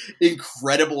this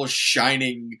incredible,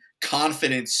 shining,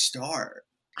 confident star?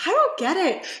 I don't get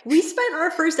it. We spent our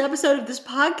first episode of this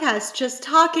podcast just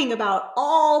talking about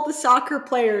all the soccer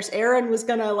players Erin was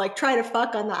gonna like try to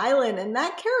fuck on the island, and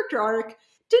that character arc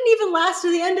didn't even last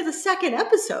to the end of the second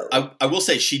episode. I will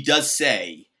say, she does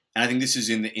say, and I think this is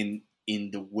in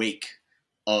the wake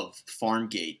of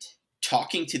Farmgate,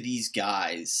 talking to these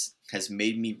guys has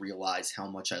made me realize how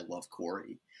much I love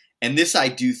Corey. And this, I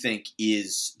do think,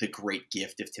 is the great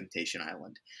gift of Temptation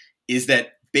Island, is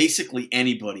that basically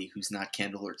anybody who's not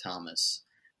Kendall or Thomas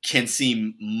can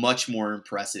seem much more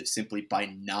impressive simply by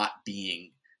not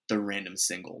being the random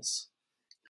singles.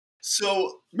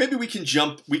 So maybe we can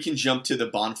jump to the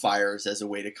bonfires as a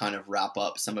way to kind of wrap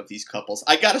up some of these couples.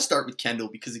 I got to start with Kendall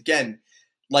because, again,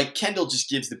 like, Kendall just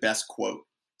gives the best quote.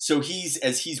 So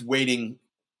as he's in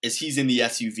the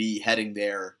SUV heading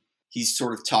there, he's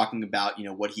sort of talking about,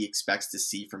 what he expects to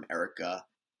see from Erica,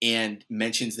 and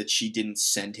mentions that she didn't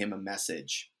send him a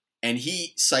message. And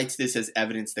he cites this as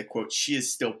evidence that, quote, she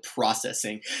is still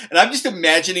processing. And I'm just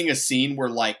imagining a scene where,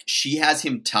 like, she has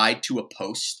him tied to a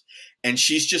post and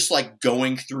she's just, like,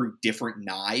 going through different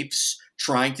knives,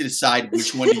 trying to decide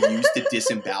which one to use to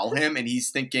disembowel him. And he's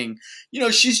thinking,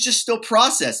 she's just still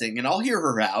processing and I'll hear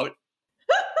her out.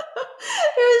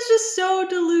 It was just so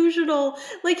delusional.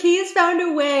 Like, he has found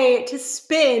a way to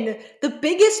spin the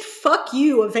biggest fuck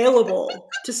you available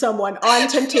to someone on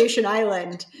Temptation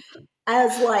Island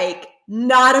as, like,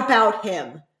 not about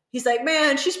him. He's like,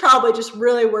 man, she's probably just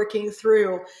really working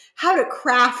through how to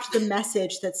craft the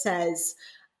message that says,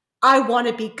 I want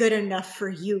to be good enough for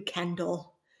you,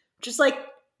 Kendall. Just like,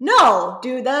 no,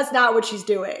 dude, that's not what she's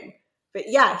doing. But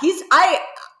yeah, I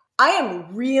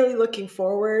am really looking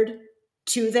forward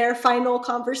to their final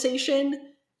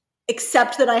conversation,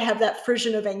 except that I have that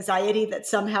frisson of anxiety that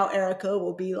somehow Erica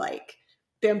will be like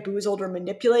bamboozled or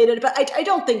manipulated, but I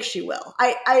don't think she will.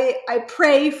 I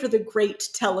pray for the great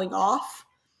telling off.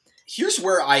 Here's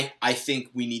where I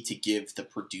think we need to give the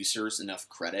producers enough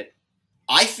credit.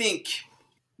 I think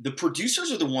the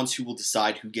producers are the ones who will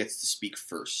decide who gets to speak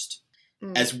first,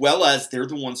 as well as they're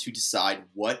the ones who decide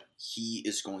what he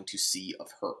is going to see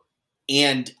of her.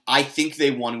 And I think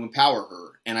they want to empower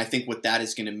her. And I think what that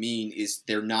is going to mean is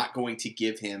they're not going to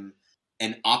give him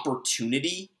an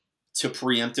opportunity to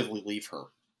preemptively leave her.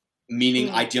 Meaning,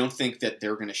 I don't think that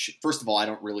they're going to... First of all, I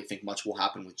don't really think much will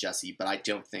happen with Jesse, but I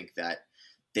don't think that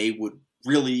they would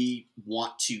really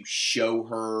want to show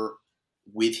her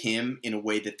with him in a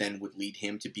way that then would lead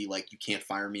him to be like, you can't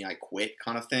fire me, I quit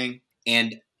kind of thing.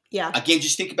 And again,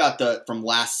 just think about from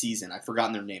last season. I've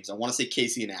forgotten their names. I want to say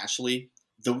Casey and Ashley.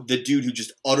 the dude who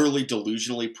just utterly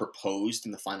delusionally proposed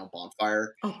in the final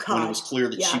bonfire when it was clear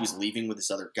that she was leaving with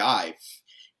this other guy.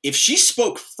 If she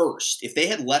spoke first, if they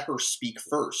had let her speak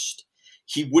first,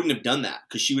 he wouldn't have done that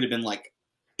because she would have been like,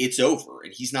 it's over,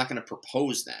 and he's not going to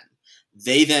propose then.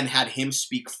 They then had him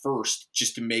speak first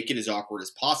just to make it as awkward as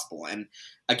possible. And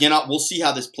again, we'll see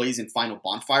how this plays in Final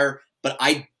Bonfire, but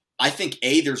I think,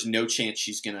 A, there's no chance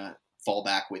she's going to fall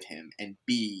back with him, and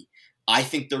B, I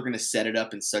think they're going to set it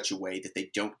up in such a way that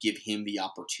they don't give him the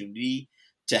opportunity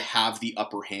to have the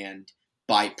upper hand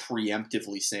by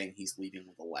preemptively saying he's leaving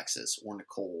with Alexis or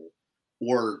Nicole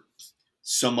or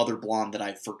some other blonde that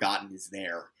I've forgotten is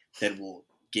there that will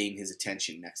gain his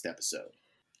attention next episode.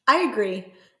 I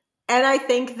agree. And I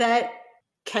think that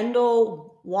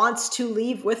Kendall wants to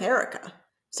leave with Erica.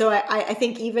 So I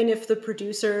think even if the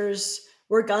producers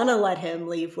were gonna let him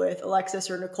leave with Alexis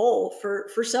or Nicole,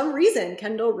 for some reason,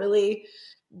 Kendall really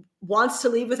wants to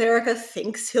leave with Erica,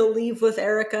 thinks he'll leave with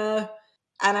Erica.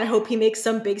 And I hope he makes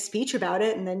some big speech about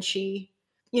it. And then she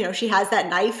has that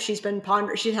knife. She's been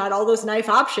she's had all those knife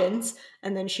options.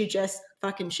 And then she just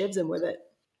fucking shivs him with it.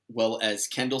 Well, as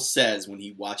Kendall says when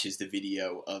he watches the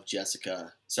video of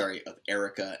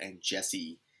Erica and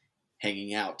Jesse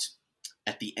hanging out,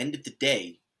 at the end of the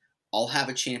day, I'll have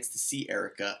a chance to see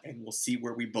Erica and we'll see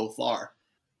where we both are.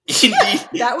 Indeed.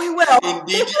 That we will.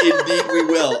 Indeed we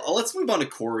will. Let's move on to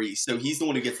Corey. So he's the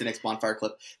one who gets the next bonfire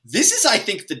clip. This is, I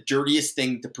think, the dirtiest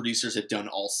thing the producers have done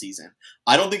all season.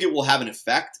 I don't think it will have an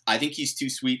effect. I think he's too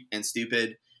sweet and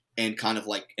stupid and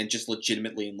and just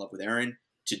legitimately in love with Erin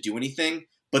to do anything.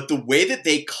 But the way that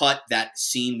they cut that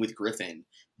scene with Griffin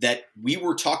that we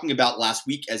were talking about last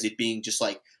week as it being just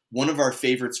like one of our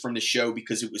favorites from the show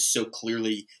because it was so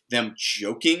clearly them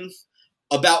joking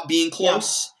about being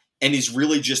close and is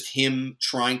really just him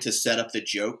trying to set up the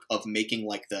joke of making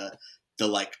like the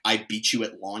I beat you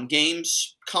at lawn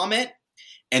games comment.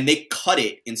 And they cut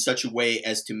it in such a way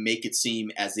as to make it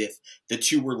seem as if the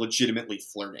two were legitimately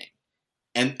flirting.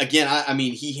 And again, I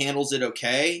mean, he handles it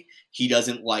okay. He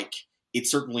doesn't it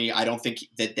certainly, I don't think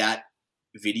that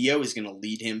video is going to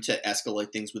lead him to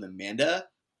escalate things with Amanda.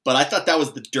 But I thought that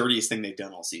was the dirtiest thing they've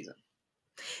done all season.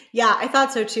 Yeah, I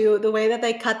thought so too. The way that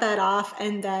they cut that off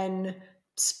and then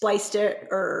spliced it,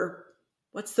 or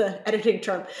what's the editing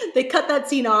term? They cut that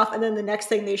scene off and then the next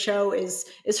thing they show is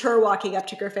her walking up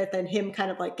to Griffith and him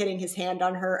kind of like getting his hand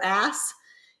on her ass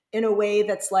in a way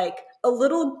that's like a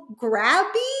little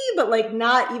grabby, but like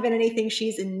not even anything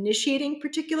she's initiating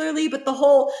particularly. But the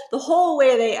whole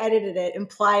way they edited it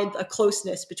implied a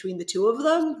closeness between the two of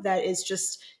them that is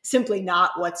just simply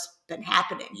not what's been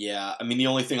happening. Yeah, I mean, the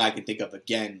only thing I can think of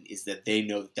again is that they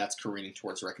know that that's careening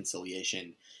towards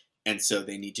reconciliation, and so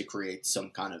they need to create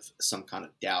some kind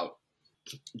of doubt.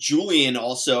 Julian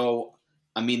also,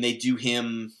 I mean, they do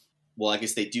him. Well, I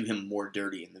guess they do him more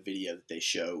dirty in the video that they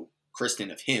show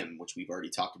Kristen of him, which we've already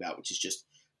talked about, which is just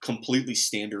completely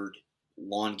standard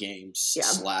lawn games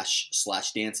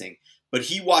slash dancing. But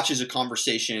he watches a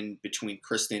conversation between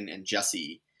Kristen and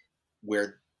Jesse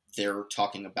where they're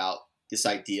talking about this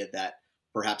idea that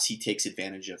perhaps he takes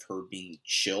advantage of her being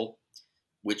chill,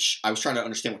 which I was trying to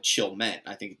understand what chill meant.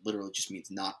 I think it literally just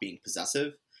means not being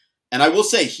possessive. And I will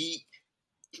say he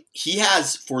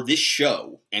has, for this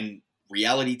show and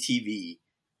reality TV,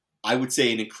 I would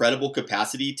say an incredible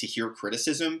capacity to hear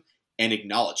criticism and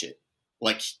acknowledge it.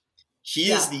 Like,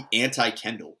 he is the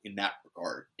anti-Kendall in that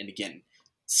regard. And again,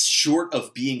 short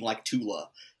of being like Tula,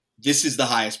 this is the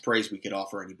highest praise we could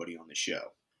offer anybody on the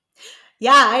show.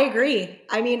 Yeah, I agree.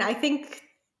 I mean, I think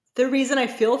the reason I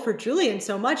feel for Julian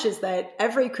so much is that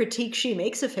every critique she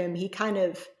makes of him, he kind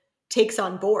of takes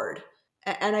on board.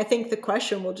 And I think the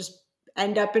question will just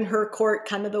end up in her court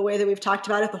kind of the way that we've talked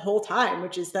about it the whole time,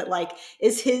 which is that, like,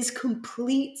 is his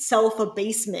complete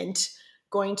self-abasement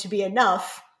going to be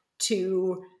enough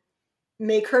to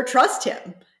make her trust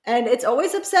him? And it's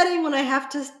always upsetting when I have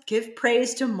to give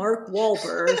praise to Mark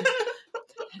Wahlberg.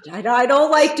 I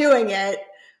don't like doing it,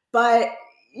 but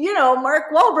you know,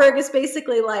 Mark Wahlberg is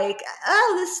basically like,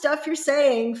 oh, this stuff you're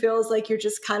saying feels like you're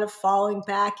just kind of falling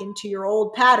back into your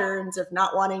old patterns of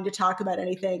not wanting to talk about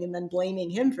anything and then blaming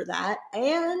him for that.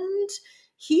 And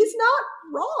he's not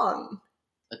wrong.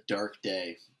 A dark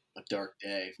day.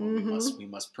 Mm-hmm. We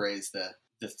must praise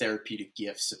the therapeutic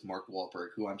gifts of Mark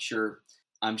Wahlberg, who I'm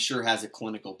sure has a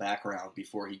clinical background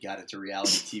before he got into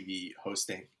reality TV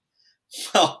hosting.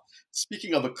 Well,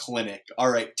 speaking of a clinic, all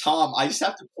right, Tom, I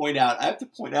have to point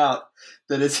out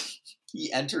that as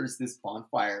he enters this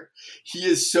bonfire, he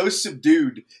is so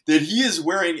subdued that he is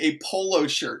wearing a polo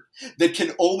shirt that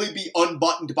can only be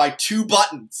unbuttoned by 2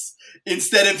 buttons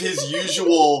instead of his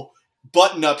usual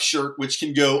button-up shirt, which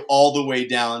can go all the way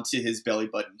down to his belly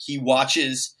button. He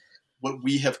watches what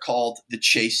we have called the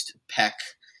chaste peck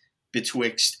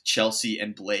betwixt Chelsea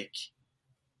and Blake,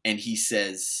 and he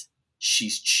says,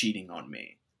 "She's cheating on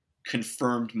me."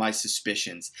 Confirmed my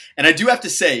suspicions. And I do have to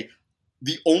say,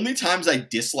 the only times I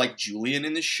dislike Julian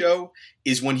in this show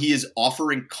is when he is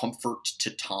offering comfort to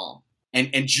Tom.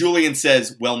 And Julian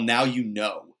says, "Well, now you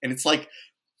know." And it's like,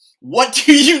 what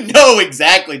do you know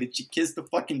exactly? Did she kiss the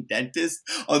fucking dentist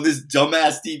on this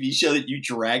dumbass TV show that you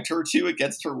dragged her to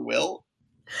against her will?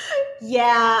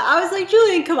 Yeah, I was like,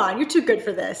 Julian, come on, you're too good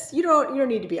for this. You don't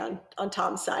need to be on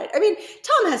Tom's side. I mean,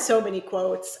 Tom has so many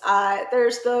quotes.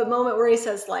 There's the moment where he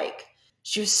says, like,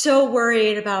 she was so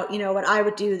worried about, what I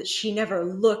would do that she never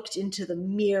looked into the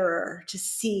mirror to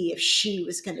see if she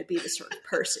was going to be the sort of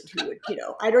person who would,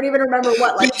 I don't even remember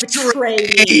what, like, betray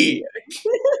me.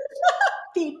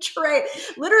 Betray.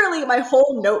 Literally, my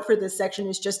whole note for this section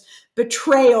is just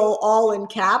betrayal, all in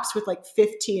caps with like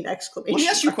 15 exclamation marks. Let me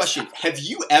ask you a question. Have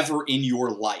you ever in your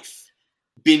life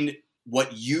been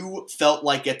what you felt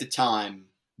like at the time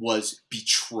was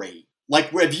betrayed?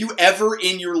 Like, have you ever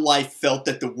in your life felt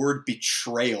that the word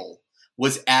betrayal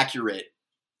was accurate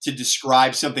to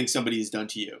describe something somebody has done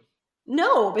to you?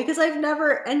 No, because I've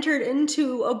never entered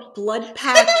into a blood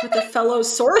pact with a fellow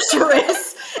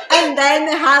sorceress and then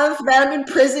have them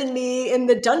imprison me in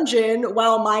the dungeon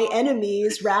while my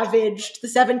enemies ravaged the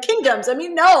Seven Kingdoms. I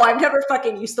mean, no, I've never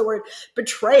fucking used the word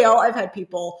betrayal. I've had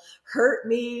people hurt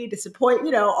me,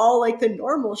 disappoint, all like the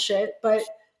normal shit, but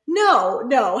no.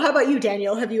 How about you,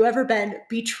 Daniel? Have you ever been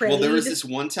betrayed? Well, there was this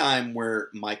one time where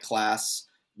my class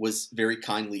was very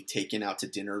kindly taken out to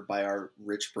dinner by our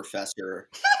rich professor.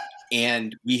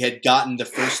 And we had gotten the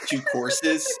first 2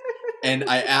 courses, and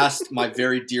I asked my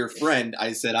very dear friend,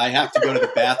 I said, "I have to go to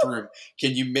the bathroom.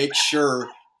 Can you make sure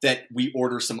that we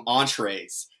order some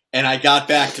entrees?" And I got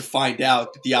back to find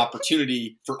out that the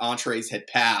opportunity for entrees had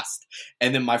passed,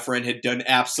 and then my friend had done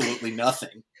absolutely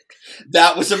nothing.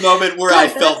 That was a moment where I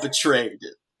felt betrayed.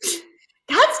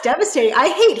 That's devastating. I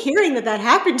hate hearing that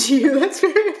happened to you. That's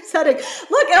very upsetting.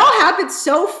 Look, it all happened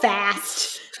so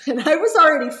fast, and I was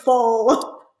already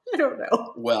full. I don't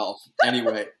know. Well,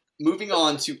 anyway, moving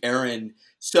on to Erin.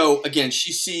 So, again,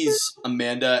 she sees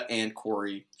Amanda and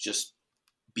Corey just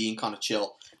being kind of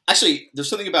chill. Actually, there's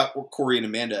something about Corey and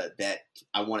Amanda that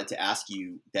I wanted to ask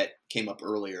you that came up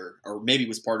earlier, or maybe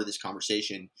was part of this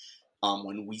conversation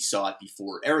when we saw it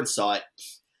before Erin saw it,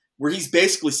 where he's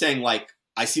basically saying, like,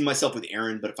 I see myself with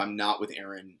Erin, but if I'm not with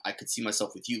Erin, I could see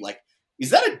myself with you. Like,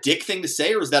 is that a dick thing to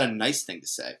say, or is that a nice thing to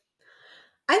say?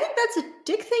 I think that's a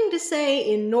dick thing to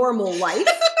say in normal life.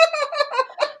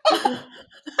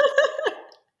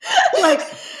 Like,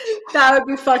 that would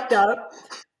be fucked up.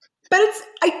 But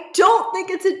I don't think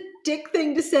it's a dick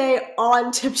thing to say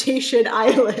on Temptation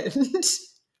Island.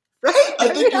 Right? I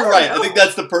think you're right. I think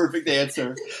that's the perfect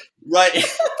answer. Right.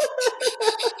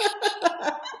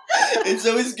 It's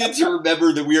always good to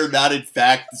remember that we are not, in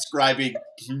fact, describing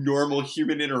normal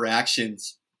human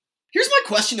interactions. Here's my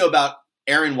question, though, about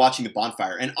Erin watching the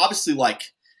bonfire. And obviously, like,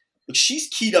 she's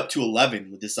keyed up to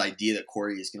 11 with this idea that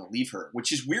Corey is going to leave her,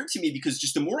 which is weird to me because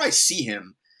just the more I see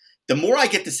him, the more I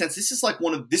get the sense this is like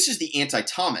this is the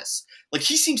anti-Thomas. Like,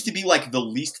 he seems to be like the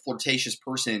least flirtatious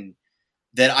person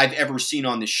that I've ever seen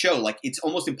on this show. Like, it's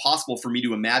almost impossible for me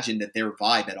to imagine that their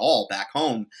vibe at all back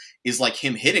home is like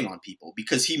him hitting on people,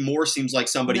 because he more seems like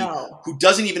somebody who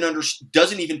doesn't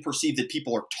even perceive that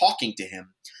people are talking to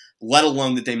him, let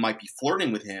alone that they might be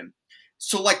flirting with him.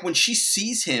 So, like, when she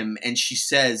sees him and she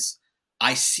says,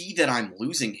 "I see that I'm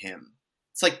losing him,"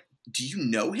 it's like, do you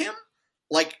know him?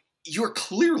 Like, you're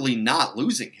clearly not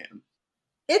losing him.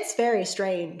 It's very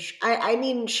strange. I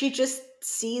mean, she just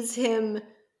sees him.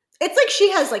 It's like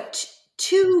she has like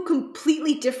two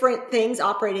completely different things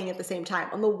operating at the same time.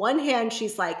 On the one hand,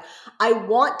 she's like, I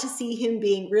want to see him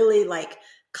being really like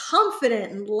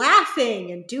confident and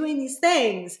laughing and doing these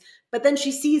things. But then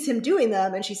she sees him doing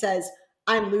them and she says,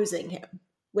 I'm losing him,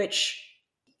 which,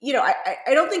 I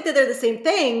don't think that they're the same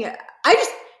thing.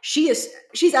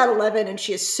 She's at 11 and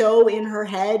she is so in her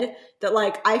head that,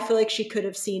 like, I feel like she could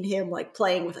have seen him like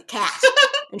playing with a cat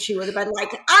and she would have been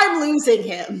like, I'm losing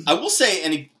him. I will say,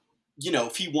 and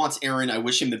if he wants Erin, I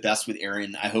wish him the best with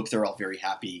Erin. I hope they're all very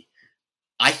happy.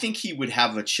 I think he would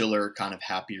have a chiller, kind of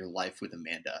happier life with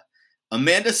Amanda.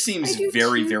 Amanda seems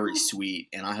very, very sweet,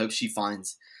 and I hope she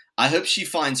finds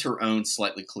her own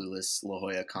slightly clueless La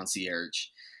Jolla concierge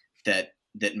that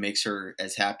makes her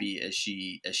as happy as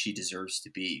she deserves to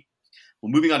be.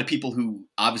 Well, moving on to people who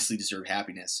obviously deserve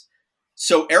happiness.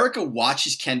 So Erica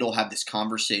watches Kendall have this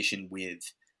conversation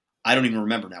with I don't even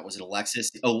remember now. Was it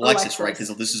Alexis? Oh, Alexis, right? Alexis.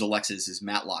 Because this is Alexis's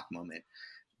Matlock moment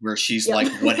where she's Yep.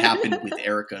 like, what happened with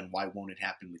Erica and why won't it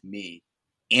happen with me?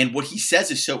 And what he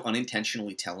says is so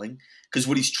unintentionally telling, because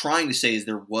what he's trying to say is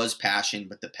there was passion,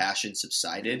 but the passion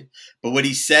subsided. But what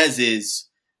he says is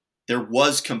there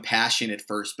was compassion at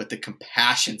first, but the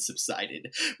compassion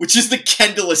subsided, which is the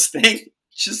Kendallest thing.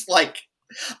 Just like,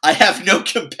 I have no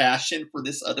compassion for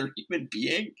this other human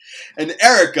being. And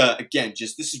Erica, again,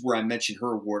 just this is where I mentioned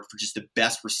her award for just the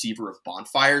best receiver of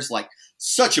bonfires. Like,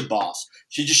 such a boss.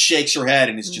 She just shakes her head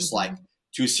and is just like,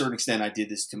 to a certain extent, I did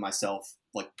this to myself,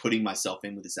 like putting myself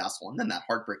in with this asshole. And then that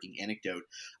heartbreaking anecdote.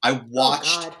 I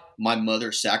watched my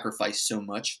mother sacrifice so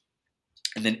much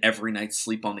and then every night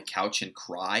sleep on the couch and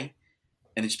cry.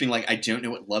 And it's being like, I don't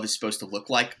know what love is supposed to look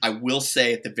like. I will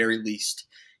say, at the very least,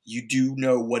 you do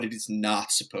know what it is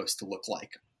not supposed to look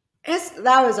like.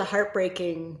 That was a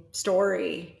heartbreaking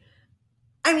story.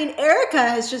 I mean, Erica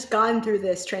has just gone through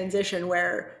this transition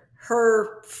where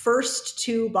her first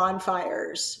two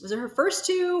bonfires, was it her first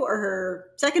two or her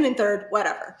second and third,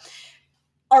 whatever,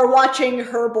 are watching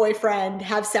her boyfriend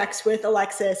have sex with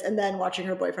Alexis and then watching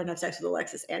her boyfriend have sex with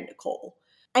Alexis and Nicole.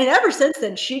 And ever since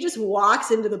then, she just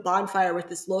walks into the bonfire with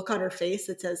this look on her face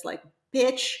that says, like,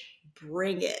 bitch,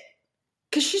 bring it.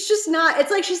 Because she's just not, it's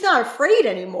like she's not afraid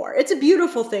anymore. It's a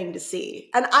beautiful thing to see.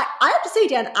 And I have to say,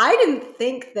 Dan, I didn't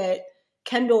think that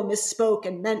Kendall misspoke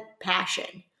and meant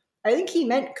passion. I think he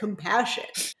meant compassion.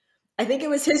 I think it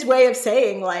was his way of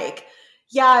saying, like,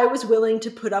 yeah, I was willing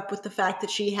to put up with the fact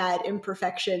that she had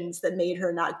imperfections that made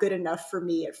her not good enough for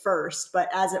me at first. But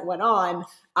as it went on,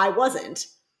 I wasn't,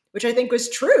 which I think was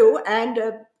true and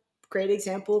a great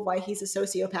example of why he's a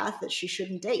sociopath that she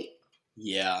shouldn't date.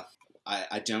 Yeah.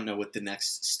 I don't know what the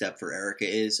next step for Erica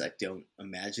is. I don't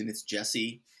imagine it's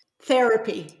Jesse.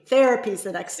 Therapy. Therapy's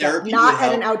the next step. Not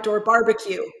at an outdoor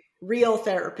barbecue. Real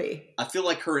therapy. I feel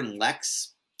like her and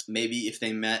Lex, maybe if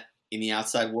they met in the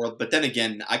outside world. But then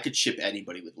again, I could ship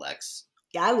anybody with Lex.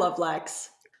 Yeah, I love Lex.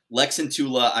 Lex and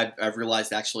Tula, I've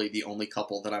realized actually the only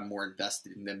couple that I'm more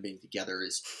invested in them being together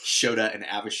is Shota and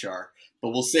Avishar.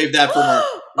 But we'll save that for our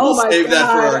we'll save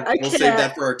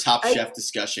that for our Top Chef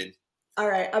discussion. All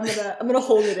right, I'm gonna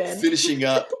hold it in. Finishing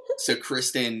up, so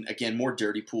Kristen, again, more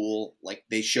dirty pool. Like,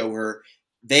 they show her,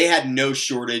 they had no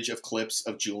shortage of clips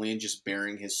of Julian just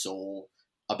bearing his soul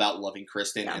about loving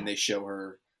Kristen, and they show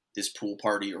her this pool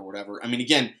party or whatever. I mean,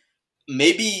 again,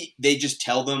 maybe they just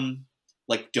tell them,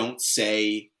 like, don't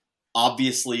say,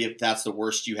 obviously, if that's the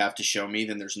worst you have to show me,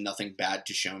 then there's nothing bad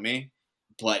to show me.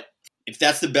 But if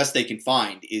that's the best they can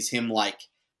find, is him like,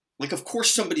 of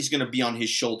course somebody's going to be on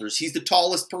his shoulders. He's the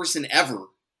tallest person ever.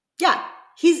 Yeah,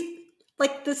 he's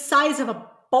like the size of a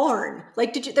barn.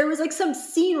 Like, there was like some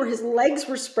scene where his legs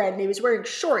were spread and he was wearing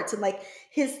shorts and like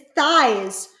his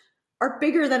thighs are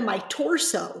bigger than my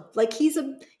torso. Like, he's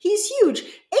huge.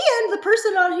 And the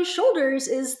person on his shoulders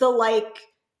is the like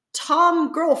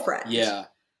Tom girlfriend. Yeah.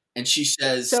 And she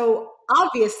says, so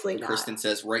obviously not. Kristen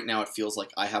says, right now it feels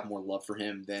like I have more love for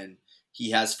him than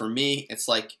he has for me. It's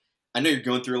like, I know you're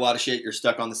going through a lot of shit. You're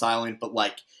stuck on this island, but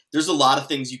like, there's a lot of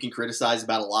things you can criticize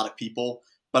about a lot of people.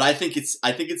 But I think it's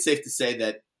safe to say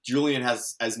that Julian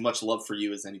has as much love for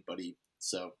you as anybody.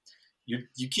 So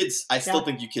you kids, I still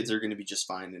think you kids are going to be just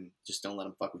fine, and just don't let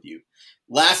him fuck with you.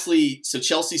 Lastly, so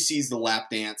Chelsea sees the lap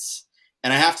dance,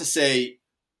 and I have to say,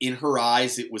 in her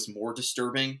eyes, it was more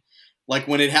disturbing. Like,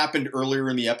 when it happened earlier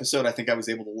in the episode, I think I was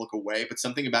able to look away, but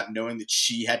something about knowing that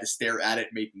she had to stare at it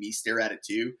made me stare at it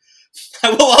too.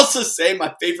 I will also say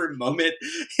my favorite moment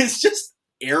is just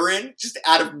Aaron, just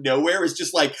out of nowhere, is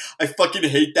just like, I fucking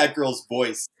hate that girl's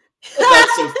voice.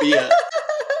 That's Sophia.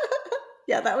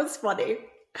 Yeah, that was funny.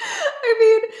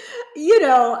 I mean, you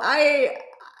know, I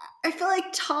feel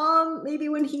like Tom, maybe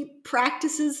when he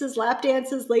practices his lap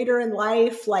dances later in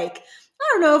life, like,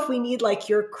 I don't know if we need like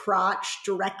your crotch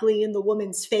directly in the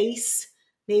woman's face.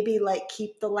 Maybe like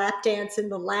keep the lap dance in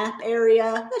the lap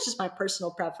area. That's just my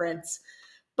personal preference.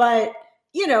 But,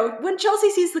 you know, when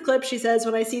Chelsea sees the clip, she says,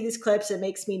 when I see these clips, it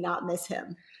makes me not miss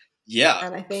him. Yeah.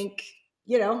 And I think,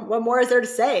 you know, what more is there to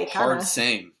say? Hard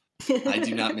same. I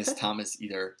do not miss Thomas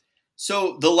either.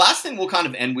 So the last thing we'll kind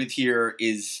of end with here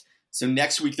is, so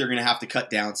next week they're going to have to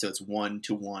cut down, so it's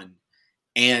 1-1.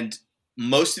 And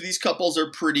most of these couples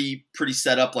are pretty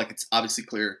set up. Like, it's obviously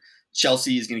clear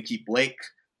Chelsea is going to keep Blake.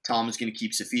 Tom is going to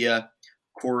keep Sophia.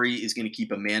 Corey is going to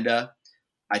keep Amanda.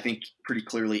 I think pretty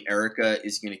clearly Erica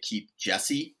is going to keep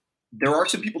Jesse. There are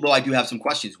some people, though, I do have some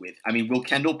questions with. I mean, will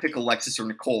Kendall pick Alexis or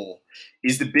Nicole?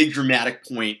 Is the big dramatic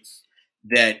point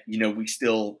that, you know, we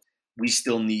still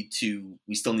need to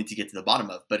get to the bottom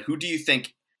of. But who do you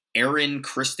think Aaron,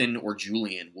 Kristen, or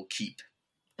Julian will keep?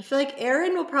 I feel like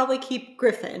Aaron will probably keep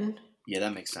Griffin. Yeah,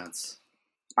 that makes sense.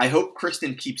 I hope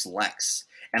Kristen keeps Lex,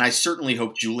 and I certainly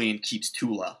hope Julian keeps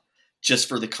Tula, just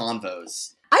for the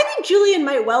convos. I think Julian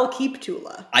might well keep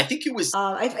Tula. I think it was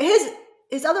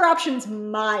his other option's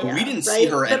Maya. we didn't right? see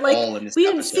her but at all in this we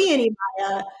episode. didn't see any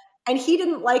Maya, and he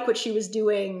didn't like what she was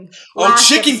doing. Oh,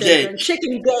 Chicken Gate!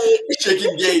 Chicken Gate!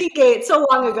 Chicken Gate! Chicken Gate! So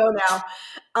long ago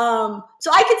now.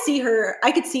 So I could see her.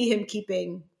 I could see him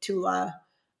keeping Tula.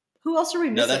 Who else are we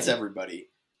missing? No, that's everybody.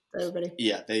 Everybody.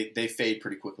 Yeah, they fade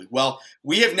pretty quickly. Well,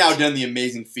 we have now done the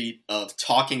amazing feat of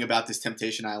talking about this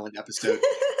Temptation Island episode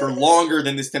for longer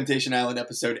than this Temptation Island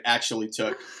episode actually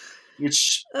took,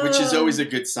 which is always a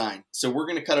good sign. So we're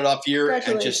going to cut it off here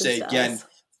and just say again,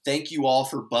 thank you all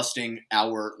for busting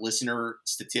our listener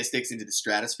statistics into the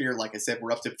stratosphere. Like I said,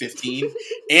 we're up to 15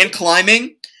 and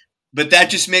climbing, but that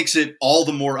just makes it all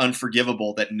the more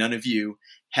unforgivable that none of you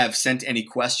have sent any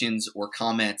questions or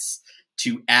comments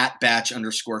to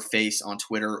 @batch_face on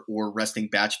Twitter or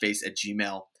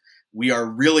restingbatchface@gmail. We are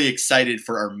really excited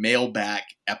for our mailbag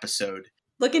episode.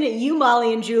 Looking at you,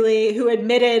 Molly and Julie, who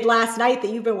admitted last night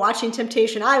that you've been watching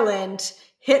Temptation Island,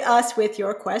 hit us with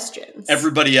your questions.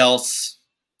 Everybody else,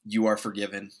 you are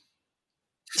forgiven.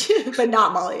 But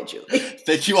not Molly and Julie.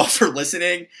 Thank you all for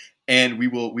listening, and we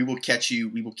will catch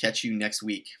you next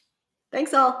week.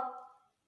 Thanks all.